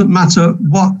it doesn't matter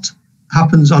what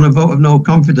happens on a vote of no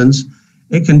confidence,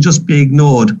 it can just be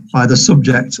ignored by the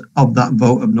subject of that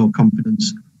vote of no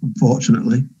confidence,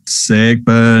 unfortunately. Sick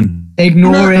burn.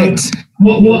 Ignore it.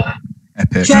 What?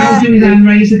 Epic. How do we then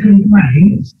raise a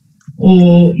complaint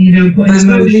or, put in a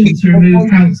motion to remove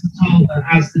Councillor Tolver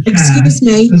as the chair? Excuse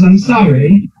me. Because I'm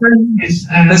sorry, he's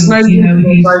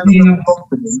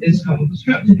got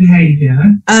obstructive behaviour.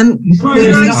 Can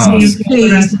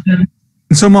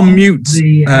someone mute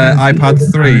iPad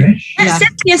 3?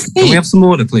 Can we have some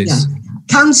order, please? Yeah.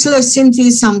 Councillor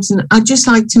Cynthia Sampson, I'd just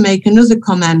like to make another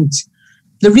comment.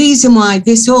 The reason why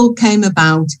this all came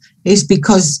about is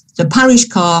because the parish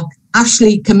clerk,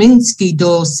 Ashley Kaminsky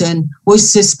Dawson,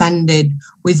 was suspended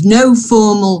with no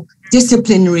formal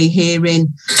disciplinary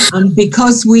hearing, and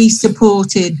because we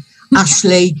supported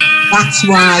Ashley, that's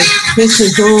why this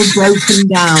is all broken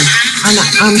down. And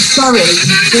I'm sorry,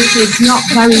 this is not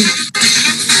very...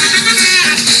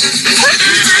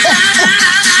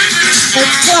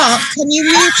 Clark, can you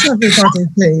mute everybody,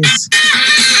 please?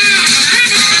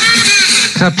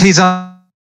 Please.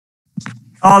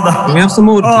 Can we have some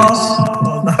order, please?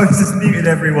 No, I just muted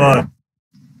everyone.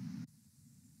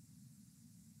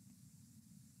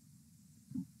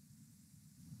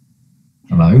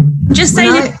 Hello? Just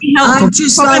saying it's helpful. I'd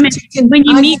just like to, when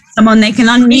you meet someone, they can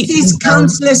unmute. This is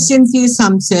Councillor Cynthia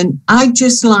Sampson. I'd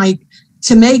just like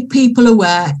to make people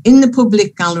aware in the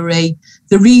public gallery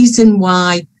the reason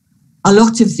why a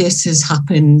lot of this has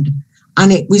happened,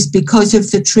 and it was because of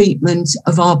the treatment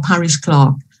of our parish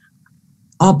clerk.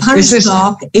 Our parish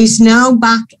clerk is now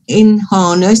back in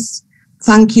harness.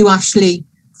 Thank you, Ashley,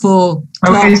 for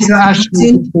and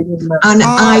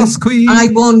I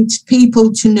want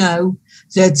people to know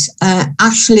that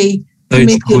Ashley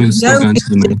committed no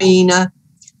misdemeanour,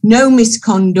 no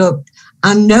misconduct,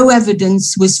 and no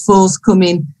evidence was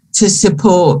forthcoming to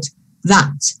support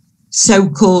that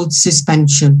so-called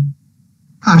suspension.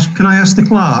 Ash, can I ask the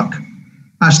clerk?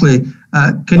 Ashley,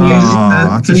 can you...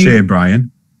 that's a shame, Brian.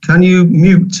 Can you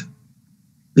mute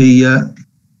the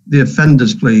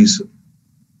offenders, please,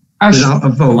 without a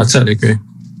vote? I totally agree.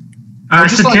 I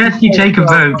suggest you take a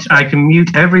vote. I can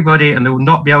mute everybody and they will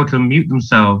not be able to mute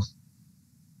themselves.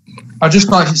 I'd just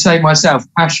like to say myself,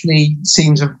 Ashley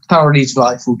seems a thoroughly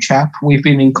delightful chap. We've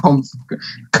been in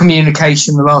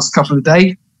communication the last couple of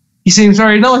days. He seems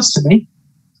very nice to me.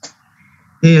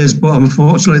 He is, but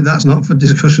unfortunately that's not for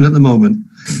discussion at the moment.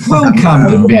 Well,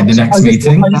 can be in the next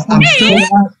meeting.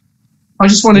 I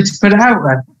just wanted to put it out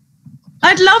there.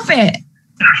 I'd love it.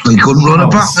 We couldn't run a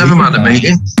back, never mind a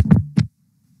meeting.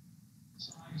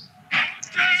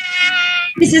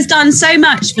 This has done so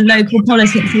much for local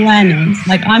politics awareness.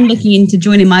 Like, I'm looking into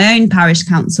joining my own parish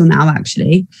council now,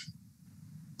 actually.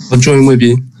 I'll join with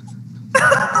you.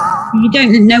 You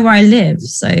don't know where I live,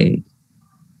 so...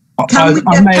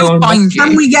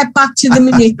 Can we get back to the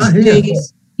minutes,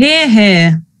 please?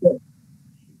 Here.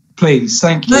 Please,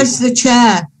 thank you. Where's the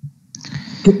chair?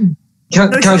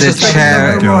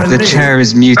 The chair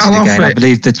is muted again. I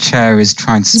believe the chair is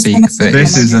trying to speak. But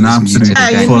this is an absolute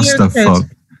clusterfuck.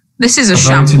 This is a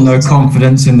shambles. No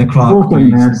confidence in the clerk,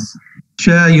 please.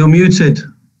 Chair, you're muted.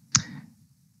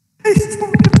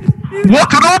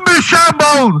 What an omni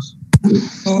shambles!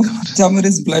 Oh, Tamar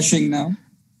is blushing now.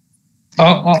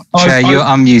 Chair, you're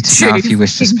unmuted now if you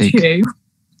wish to speak.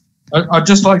 I'd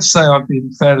just like to say I've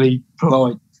been fairly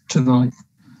polite tonight.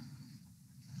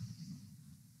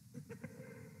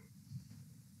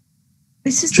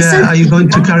 Chair, are you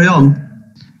going to carry on?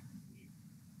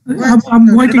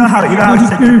 I'm waiting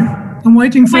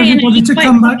for everybody to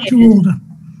come back to order.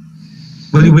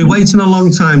 Well, you'll be waiting a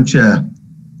long time, Chair.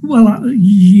 Well,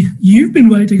 you've been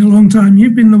waiting a long time.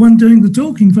 You've been the one doing the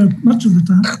talking for much of the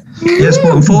time. Yes,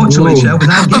 but unfortunately, Chair,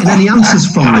 without getting any answers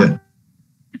from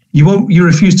you, you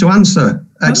refuse to answer,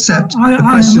 except the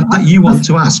question that you want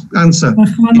to answer.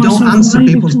 You don't answer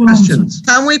people's questions.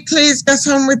 Can we please get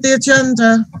on with the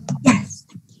agenda?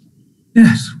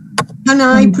 Yes. Can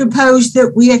I propose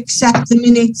that we accept the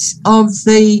minutes of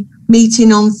the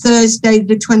meeting on Thursday,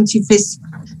 the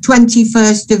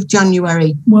 21st of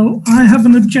January? Well, I have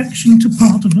an objection to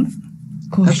part of it.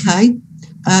 Okay.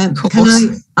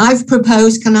 I've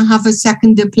proposed, can I have a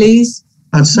seconder, please?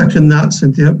 I'd second that,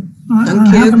 Cynthia.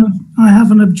 I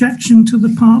have an objection to the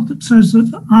part that says that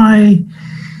I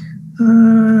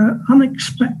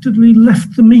unexpectedly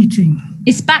left the meeting.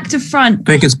 It's back to front. I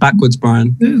think it's backwards,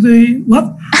 Brian. The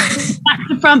what? Back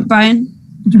to front, Brian.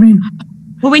 What do you mean?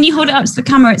 Well, when you hold it up to the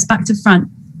camera, it's back to front.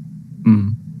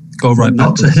 Go right back.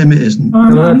 Not backwards. to him, it isn't.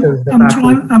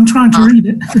 I'm trying to read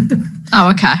it. Oh,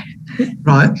 okay.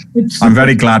 Right. I'm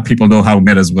very glad people know how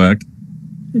mirrors work.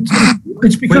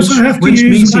 It's because I have to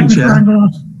use the magnifying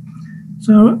glass.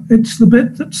 So it's the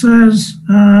bit that says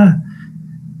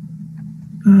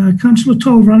Councillor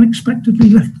Tolver unexpectedly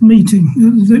left the meeting.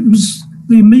 It was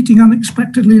the meeting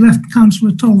unexpectedly left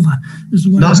Councillor Tolver.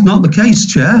 That's not the case,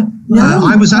 Chair.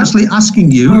 I was actually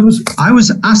asking you. I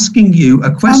was asking you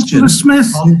a question. Councillor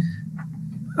Smith,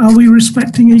 are we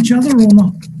respecting each other or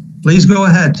not? Please go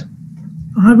ahead.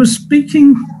 I was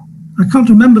speaking. I can't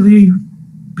remember the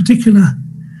particular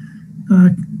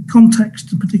context,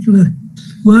 the particular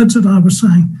words that I was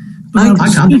saying, but I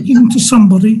was speaking to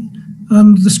somebody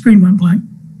and the screen went blank.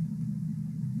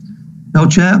 No,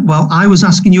 Chair. Well, I was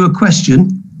asking you a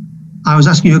question. I was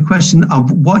asking you a question of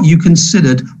what you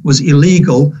considered was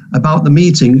illegal about the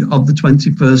meeting of the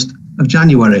 21st of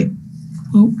January.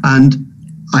 Oh. And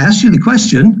I asked you the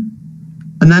question,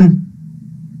 and then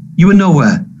you were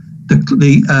nowhere.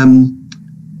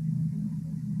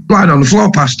 Lying on the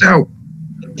floor, passed out.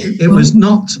 It was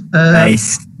not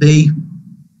the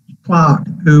clerk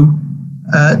who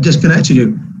disconnected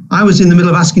you. I was in the middle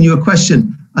of asking you a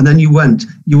question, and then you went.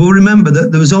 You will remember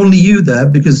that there was only you there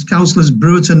because Councillors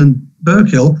Brewerton and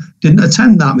Burkill didn't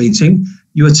attend that meeting.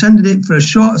 You attended it for a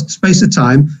short space of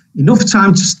time, enough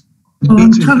time to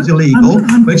meet it was illegal.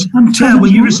 Chair,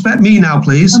 will you respect me now,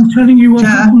 please? I'm telling you what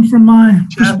happened from my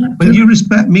perspective. Will you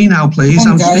respect me now, please?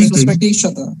 Come on, I'm guys, speaking. respect each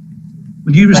other.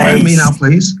 Will you respect me now,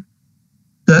 please?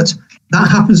 That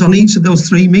happens on each of those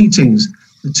three meetings,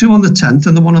 the two on the 10th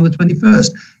and the one on the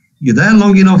 21st. You're there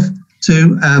long enough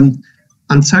to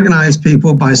antagonise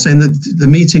people by saying that the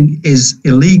meeting is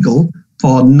illegal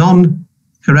for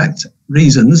non-correct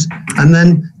reasons, and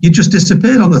then you just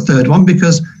disappeared on the third one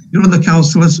because your other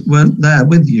councillors weren't there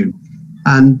with you.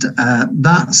 And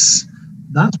that's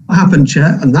what happened,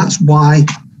 Chair, and that's why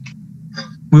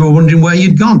we were wondering where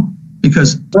you'd gone.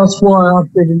 Because that's why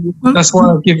I've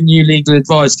given you legal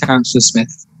advice, Councillor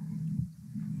Smith.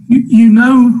 You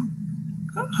know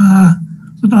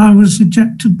that I was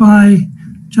ejected by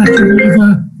Jackie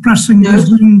Weaver pressing the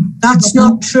Zoom. That's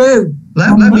not true.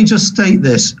 Let me just state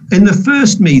this. In the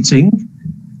first meeting,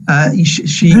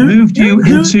 she moved you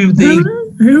into the...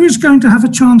 who is going to have a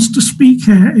chance to speak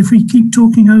here if we keep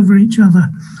talking over each other?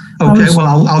 Okay,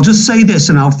 well, I'll just say this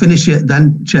and I'll finish it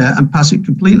then, Chair, and pass it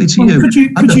completely to you.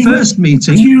 At the first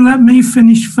meeting... Could you let me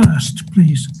finish first,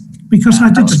 please? Because I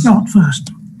did start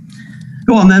first.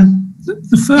 Go on then.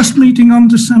 The first meeting on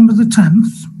December the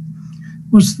 10th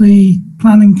was the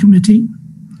planning committee,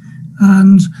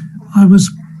 and I was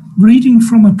reading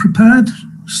from a prepared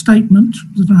statement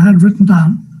that I had written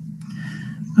down.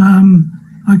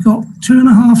 I got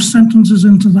 2.5 sentences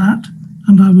into that,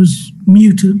 and I was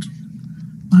muted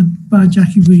by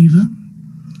Jackie Weaver.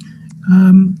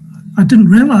 I didn't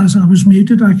realise I was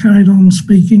muted. I carried on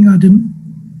speaking. I didn't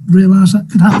realise that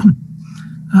could happen.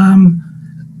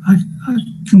 I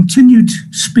continued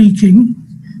speaking,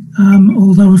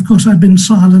 although of course I'd been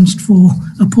silenced for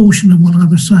a portion of what I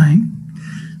was saying.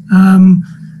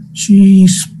 She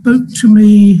spoke to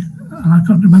me, and I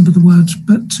can't remember the words,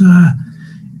 but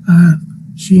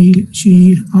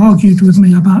she argued with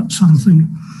me about something.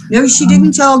 No, she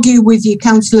didn't argue with you,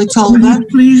 Councillor Tolver.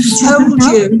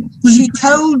 She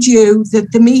told you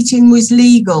that the meeting was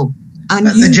legal, and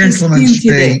Let you the gentleman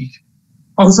disputed it.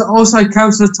 Also,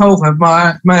 Councillor Tolver,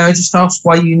 may I just ask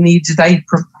why you needed a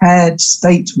prepared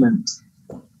statement?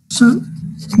 So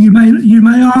you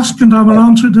may ask, and I will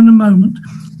answer it in a moment.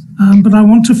 But I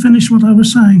want to finish what I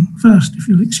was saying first, if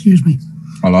you'll excuse me.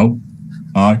 Hello.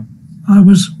 Hi. I've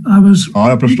just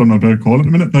done a call in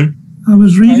a minute now. I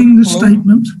was reading the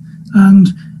statement, and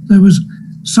there was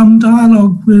some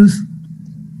dialogue with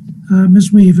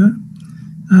Ms. Weaver,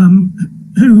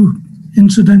 who,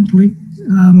 incidentally,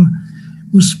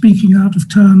 was speaking out of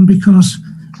turn because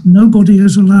nobody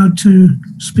is allowed to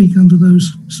speak under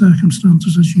those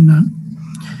circumstances, as you know.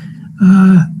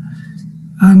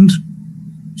 And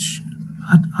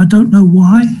I don't know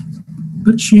why,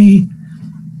 but she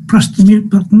pressed the mute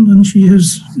button, and she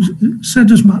has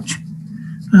said as much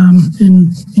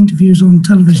in interviews on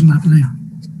television, I believe.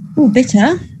 Oh,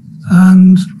 bitter.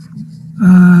 And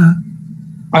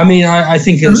I mean, I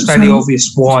think it's fairly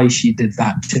obvious why she did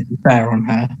that, to be fair on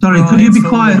her. Sorry, could you be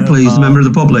quiet, please, member of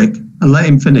the public, and let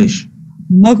him finish?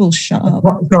 Muggle, shut up.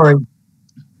 Sorry.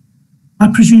 I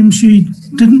presume she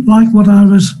didn't like what I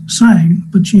was saying,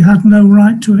 but she had no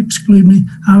right to exclude me,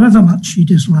 however much she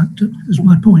disliked it, is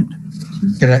my point.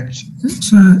 Correct.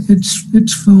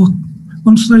 It's for,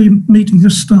 once the meeting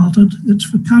has started, it's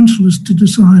for councillors to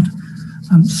decide,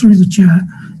 and through the chair,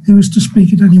 who is to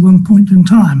speak at any one point in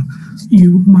time.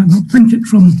 You might not think it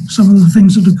from some of the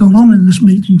things that have gone on in this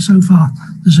meeting so far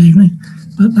this evening,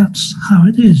 but that's how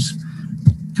it is.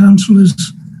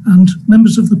 Councillors and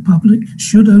members of the public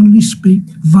should only speak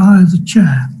via the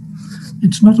chair.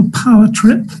 It's not a power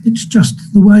trip, it's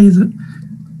just the way that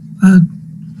a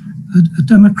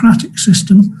democratic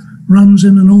system runs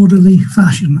in an orderly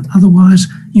fashion. Otherwise,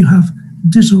 you have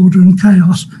disorder and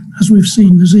chaos, as we've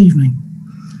seen this evening.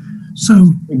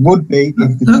 So it would be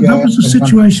if that was the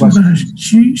situation there.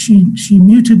 She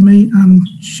muted me, and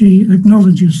she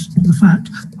acknowledges the fact,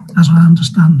 as I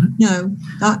understand it. No,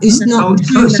 that is not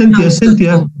true.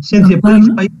 Cynthia, please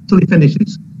wait till he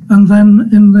finishes. And then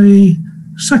in the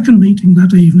second meeting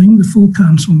that evening, the full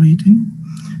council meeting,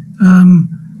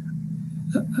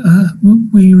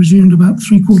 we resumed about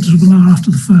 3/4 of an hour after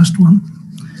the first one.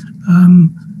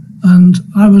 And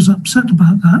I was upset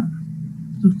about that,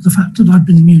 the fact that I'd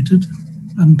been muted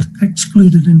and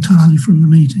excluded entirely from the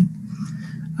meeting.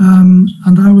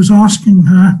 And I was asking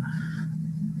her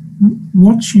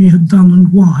what she had done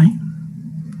and why.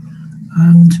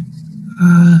 And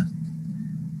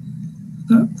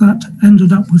that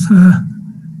ended up with her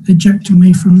ejecting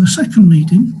me from the second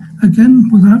meeting, again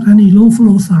without any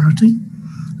lawful authority.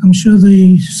 I'm sure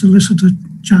the solicitor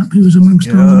chap who was amongst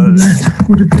our number there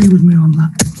would agree with me on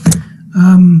that.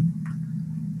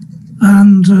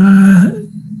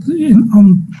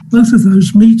 On both of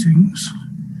those meetings,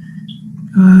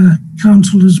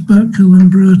 councillors Burkill and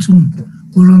Brereton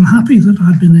were unhappy that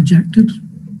I'd been ejected,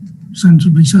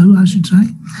 sensibly so, I should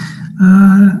say,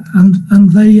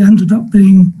 and they ended up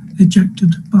being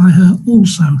ejected by her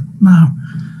also. Now,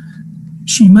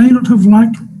 she may not have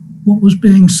liked what was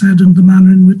being said and the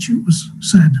manner in which it was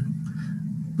said,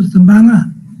 but the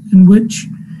manner in which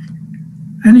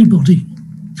anybody,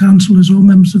 councillors or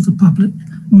members of the public,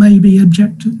 may be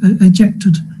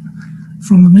ejected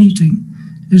from a meeting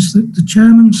is that the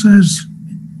chairman says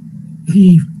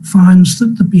he finds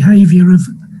that the behaviour of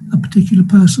a particular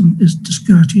person is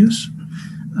discourteous,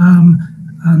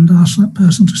 and asks that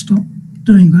person to stop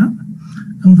doing that.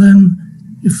 And then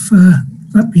if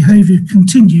that behaviour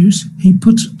continues, he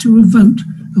puts it to a vote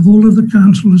of all of the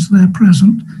councillors there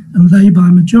present and they by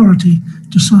majority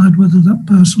decide whether that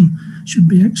person should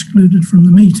be excluded from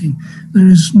the meeting. There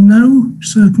is no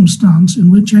circumstance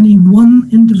in which any one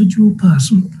individual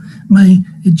person may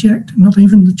eject, not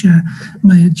even the chair,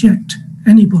 may eject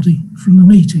anybody from the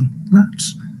meeting.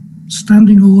 That's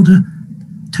standing order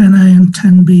 10A and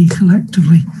 10B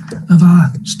collectively of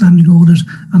our standing orders,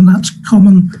 and that's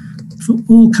common for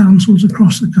all councils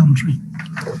across the country.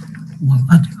 Well,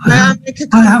 I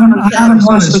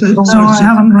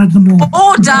haven't read them all.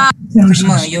 Order!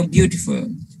 You're beautiful.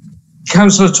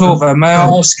 Councillor Tolver, may I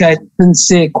ask a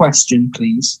sincere question,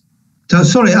 please?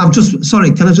 Sorry, can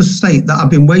I just state that I've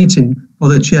been waiting for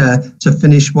the chair to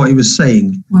finish what he was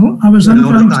saying? Well, I was then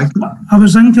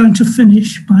going to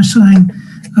finish by saying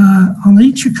on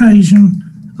each occasion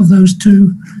of those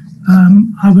two,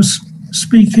 I was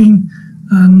speaking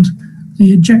and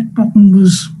the eject button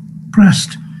was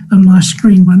pressed and my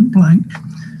screen went blank.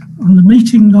 On the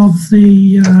meeting of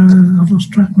the, I've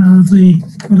lost track now, of the,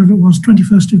 whatever it was,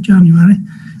 21st of January,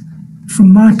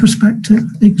 from my perspective,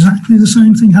 exactly the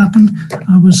same thing happened.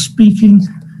 I was speaking,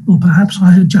 or perhaps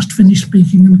I had just finished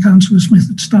speaking and Councillor Smith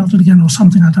had started again or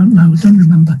something, I don't know, I don't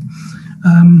remember.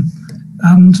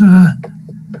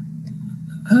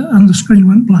 And the screen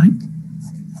went blank.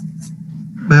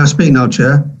 May I speak now,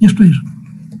 Chair? Yes, please.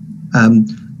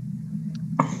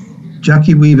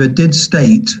 Jackie Weaver did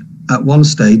state at one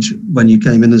stage when you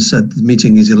came in and said the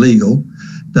meeting is illegal,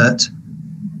 that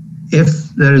if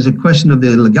there is a question of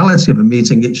the legality of a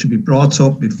meeting, it should be brought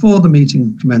up before the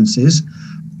meeting commences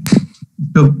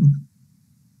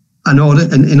in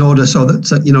order so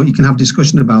that you can have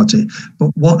discussion about it.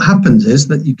 But what happens is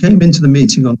that you came into the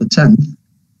meeting on the 10th,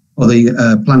 or the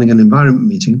Planning and Environment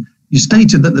meeting, you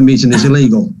stated that the meeting is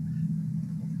illegal.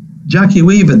 Jackie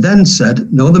Weaver then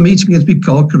said, no, the meeting has been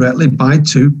called correctly by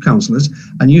two councillors,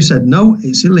 and you said, no,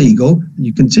 it's illegal, and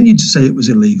you continued to say it was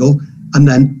illegal, and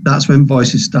then that's when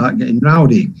voices start getting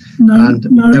rowdy.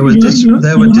 They were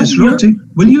disrupting.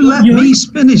 Will you let me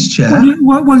finish, Chair?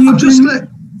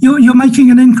 You're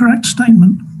making an incorrect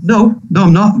statement. No,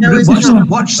 I'm not.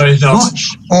 Watch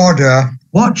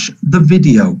the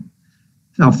video.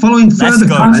 Now, following further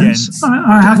comments,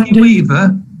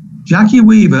 Jackie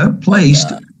Weaver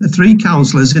placed the three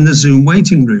councillors in the Zoom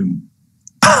waiting room.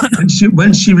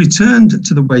 When she returned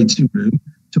to the waiting room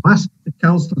to ask the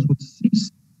councillors would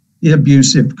cease the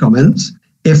abusive comments,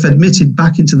 if admitted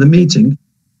back into the meeting,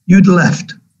 you'd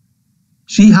left.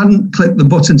 She hadn't clicked the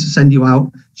button to send you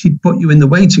out. She'd put you in the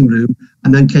waiting room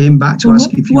and then came back to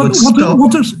ask if you would stop.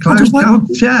 What does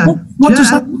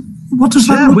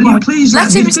that look will like? You please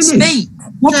let me finish?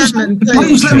 Please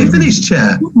let me finish,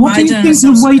 Chair. What do you think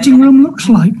the waiting room looks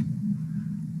like?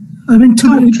 I mean, I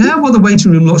don't care what the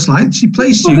waiting room looks like. She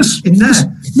placed you in there.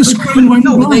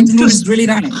 The waiting room is really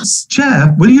nice.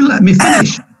 Chair, will you let me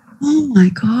finish? Oh my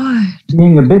God.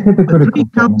 Being a bit hypocritical. The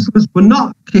councillors were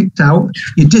not kicked out.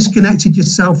 You disconnected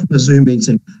yourself from the Zoom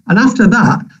meeting. And after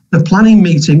that, the planning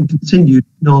meeting continued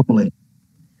normally.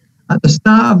 At the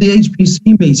start of the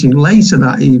HPC meeting later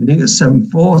that evening at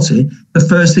 7:40, the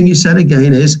first thing you said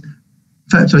again is,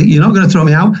 effectively, you're not going to throw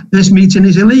me out. This meeting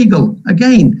is illegal.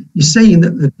 Again, you're saying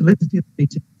that the validity of the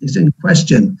meeting is in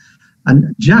question.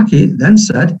 And Jackie then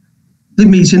said, the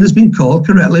meeting has been called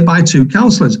correctly by two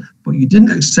councillors, but you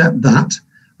didn't accept that.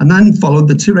 And then followed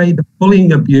the tirade of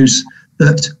bullying abuse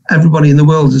that everybody in the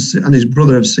world and his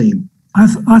brother have seen. I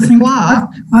think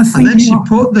and then she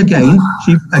put the game,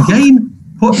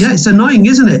 yeah, it's annoying,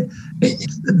 isn't it?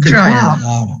 The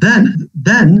clerk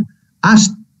then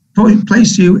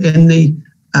placed you in the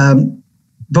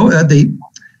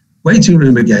waiting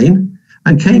room again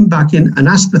and came back in and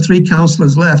asked the three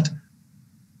councillors left,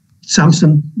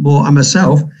 Samson, Moore and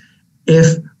myself,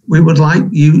 if we would like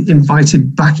you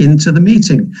invited back into the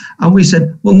meeting. And we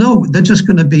said, well, no, they're just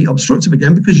going to be obstructive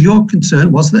again because your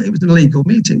concern was that it was an illegal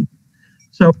meeting.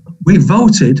 So we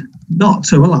voted not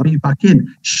to allow you back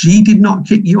in. She did not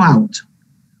kick you out.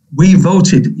 We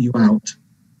voted you out.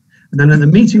 And then in the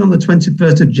meeting on the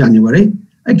 21st of January,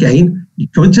 again, you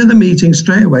come into the meeting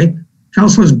straight away.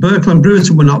 Councillors Burkle and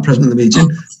Brewerton were not present at the meeting.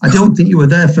 I don't think you were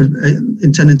there for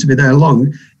intending to be there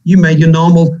long. You made your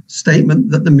normal statement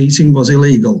that the meeting was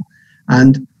illegal.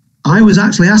 And I was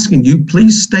actually asking you,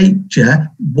 please state, Chair,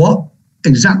 what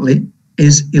exactly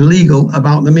is illegal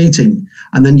about the meeting.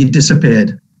 And then you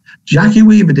disappeared. Jackie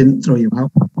Weaver didn't throw you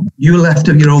out. You left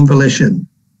of your own volition.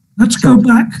 Let's go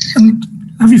back. And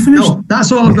have you finished? No,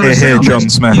 that's all I've got to say. Here, John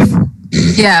Smith.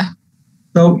 Yeah.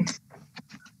 So,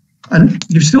 and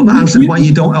you've still not answered why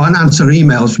you don't answer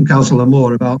emails from Councillor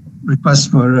Moore about requests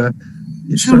for...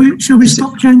 Shall we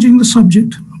stop changing the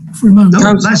subject for a moment?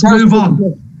 No, let's move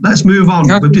on. let's move on.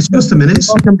 We've discussed the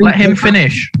minutes. Let him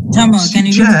finish. Come on, can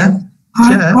you Chair,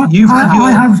 you've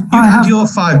had your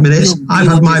 5 minutes. I've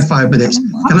had my 5 minutes.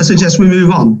 Can I suggest we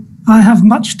move on? I have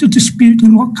much to dispute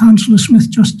in what Councillor Smith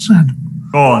just said.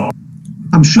 Go on.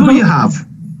 I'm sure you have.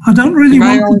 I don't really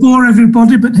want to bore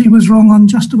everybody, but he was wrong on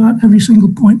just about every single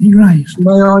point he raised.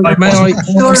 May I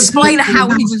explain how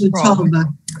he was wrong?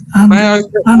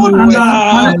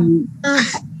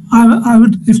 I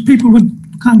would, if people would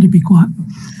kindly be quiet.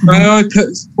 May I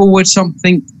put forward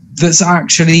something that's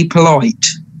actually polite?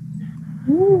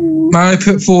 May I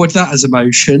put forward that as a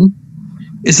motion?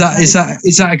 Is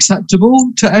that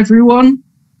acceptable to everyone?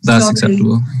 That's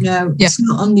acceptable. No, it's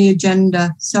not on the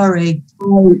agenda. Sorry.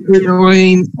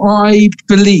 I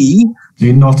believe.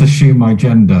 Do not assume my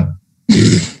gender.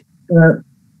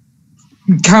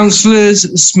 Councillors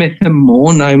Smith and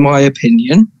Moore know my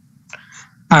opinion,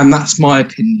 and that's my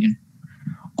opinion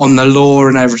on the law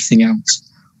and everything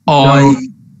else. I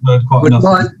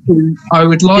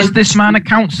would like. Is this man a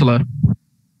councillor?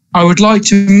 I would like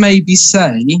to maybe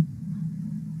say,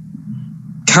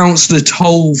 Councillor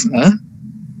Tolver,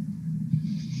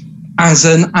 as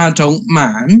an adult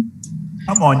man.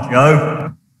 Come on,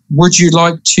 Joe. Would you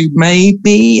like to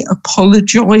maybe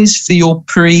apologise for your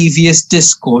previous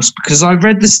discourse? Because I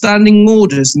read the standing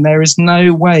orders and there is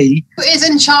no way. Who is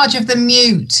in charge of the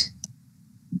mute?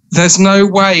 There's no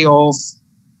way of.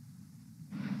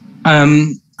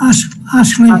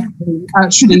 Ashley,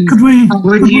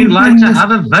 would you like to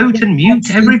have a vote and mute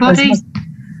everybody?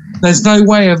 There's no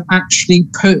way of actually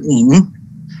putting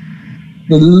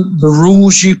the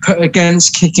rules you put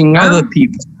against kicking other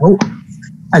people out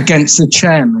against the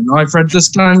chairman. I've read the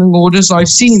standing orders. I've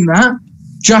seen that.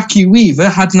 Jackie Weaver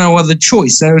had no other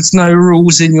choice. There was no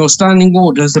rules in your standing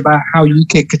orders about how you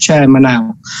kick a chairman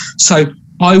out. So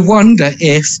I wonder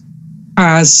if,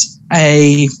 as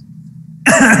a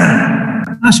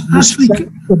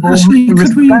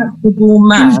respectable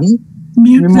man,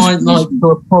 you might like to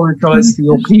apologise for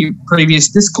your previous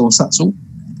discourse, that's all.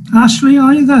 Ashley,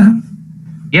 are you there?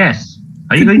 Yes.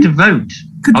 Are you going to vote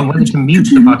on whether to mute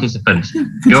the participants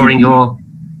during your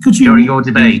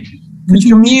debate? Could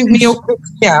you mute me or kick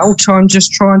me out? I'm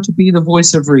just trying to be the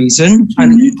voice of reason,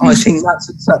 and I think that's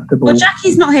acceptable. Well,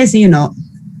 Jackie's not here, so you're not.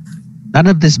 None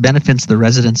of this benefits the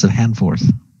residents of Handforth.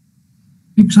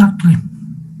 Exactly.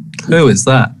 Who is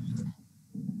that?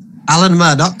 Alan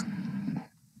Murdoch.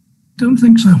 Don't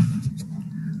think so.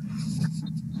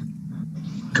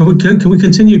 Can we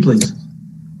continue, please?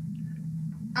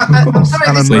 I'm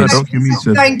sorry, this is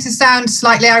going to sound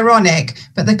slightly ironic,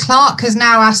 but the clerk has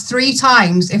now asked 3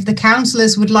 times if the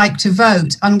councillors would like to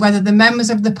vote on whether the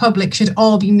members of the public should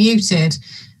all be muted.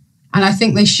 And I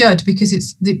think they should,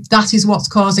 because that is what's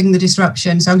causing the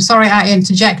disruption. So I'm sorry I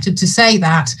interjected to say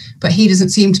that, but he doesn't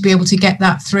seem to be able to get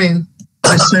that through.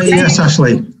 I say yes,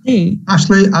 Ashley.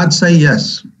 Ashley, I'd say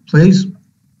yes, please.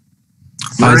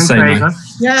 I'd say no.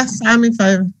 Yes, I'm in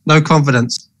favour. No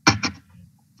confidence.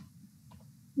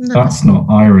 No. That's not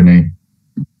irony.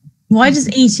 Why does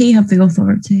ET have the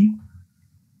authority?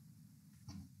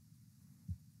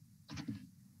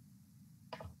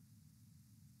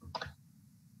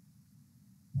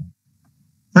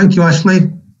 Thank you,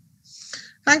 Ashley.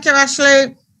 Thank you,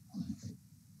 Ashley.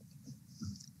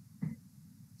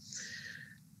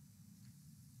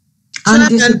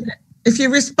 Chairman, if you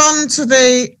respond to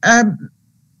the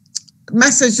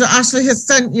message that Ashley has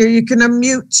sent you, you can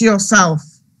unmute yourself.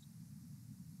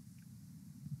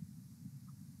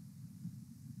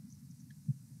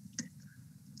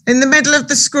 In the middle of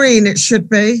the screen, it should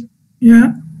be.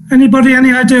 Yeah. Anybody,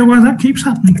 any idea why that keeps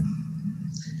happening?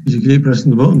 You keep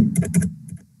pressing the button.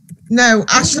 No,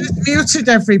 Ashley's muted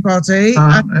everybody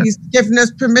and he's given us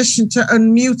permission to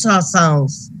unmute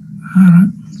ourselves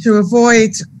to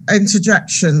avoid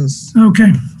interjections.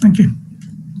 Okay, thank you.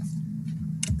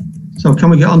 So can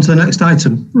we get on to the next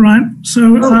item? Right,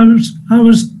 so I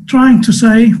was trying to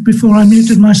say before I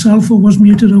muted myself or was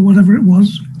muted or whatever it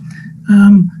was,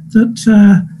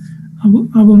 that I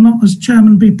will not as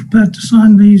chairman be prepared to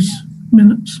sign these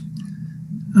minutes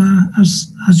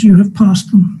as you have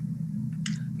passed them.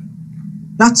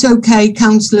 That's okay,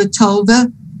 Councillor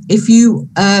Tolver. If you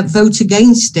vote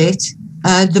against it,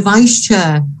 the Vice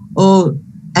Chair or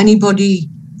anybody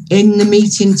in the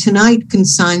meeting tonight can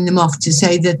sign them off to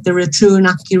say that they're a true and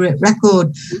accurate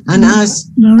record. And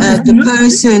as the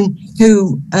person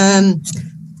who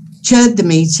chaired the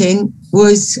meeting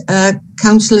was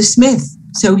Councillor Smith,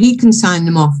 so he can sign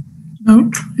them off. No,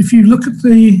 if you look at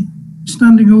the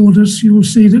standing orders, you will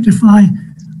see that if I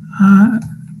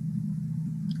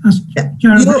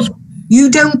you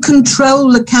don't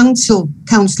control the council,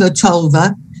 Councillor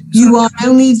Tolver. You are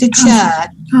only the chair.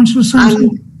 Councillor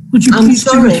Sampson, would you I'm please...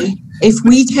 sorry, if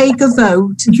we take a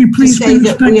vote would you please to say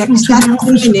that we accept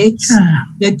the minutes, chair?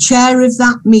 the chair of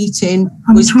that meeting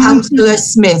was Councillor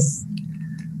Smith.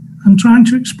 I'm trying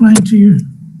to explain to you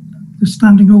the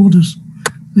standing orders.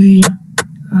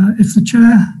 If the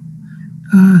chair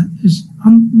is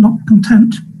not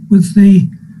content with the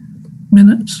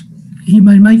minutes, he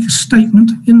may make a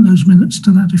statement in those minutes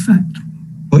to that effect.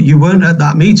 But you weren't at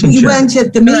that meeting, You Chair. weren't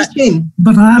at the meeting.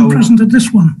 But I am present at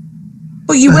this one.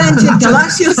 But you weren't at the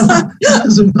last one.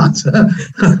 Doesn't matter.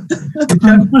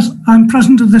 I'm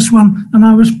present at this one, and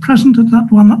I was present at that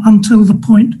one until the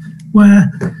point where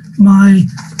my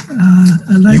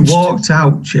alleged... You walked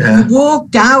out, Chair. You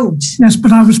walked out. Yes,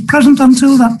 but I was present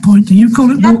until that point. Do you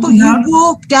call it walking out? But you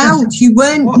walked out. You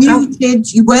weren't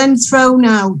muted. You weren't thrown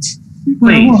out.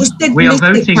 Please, we are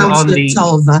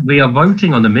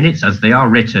voting on the minutes as they are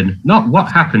written, not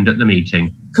what happened at the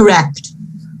meeting. Correct.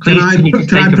 Please,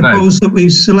 can I propose that we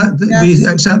we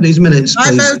accept these minutes,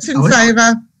 please? I vote in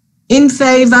favour. In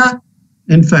favour.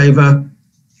 In favour.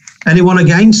 Anyone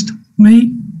against?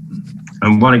 Me.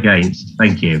 And one against.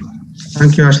 Thank you.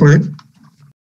 Thank you, Ashley.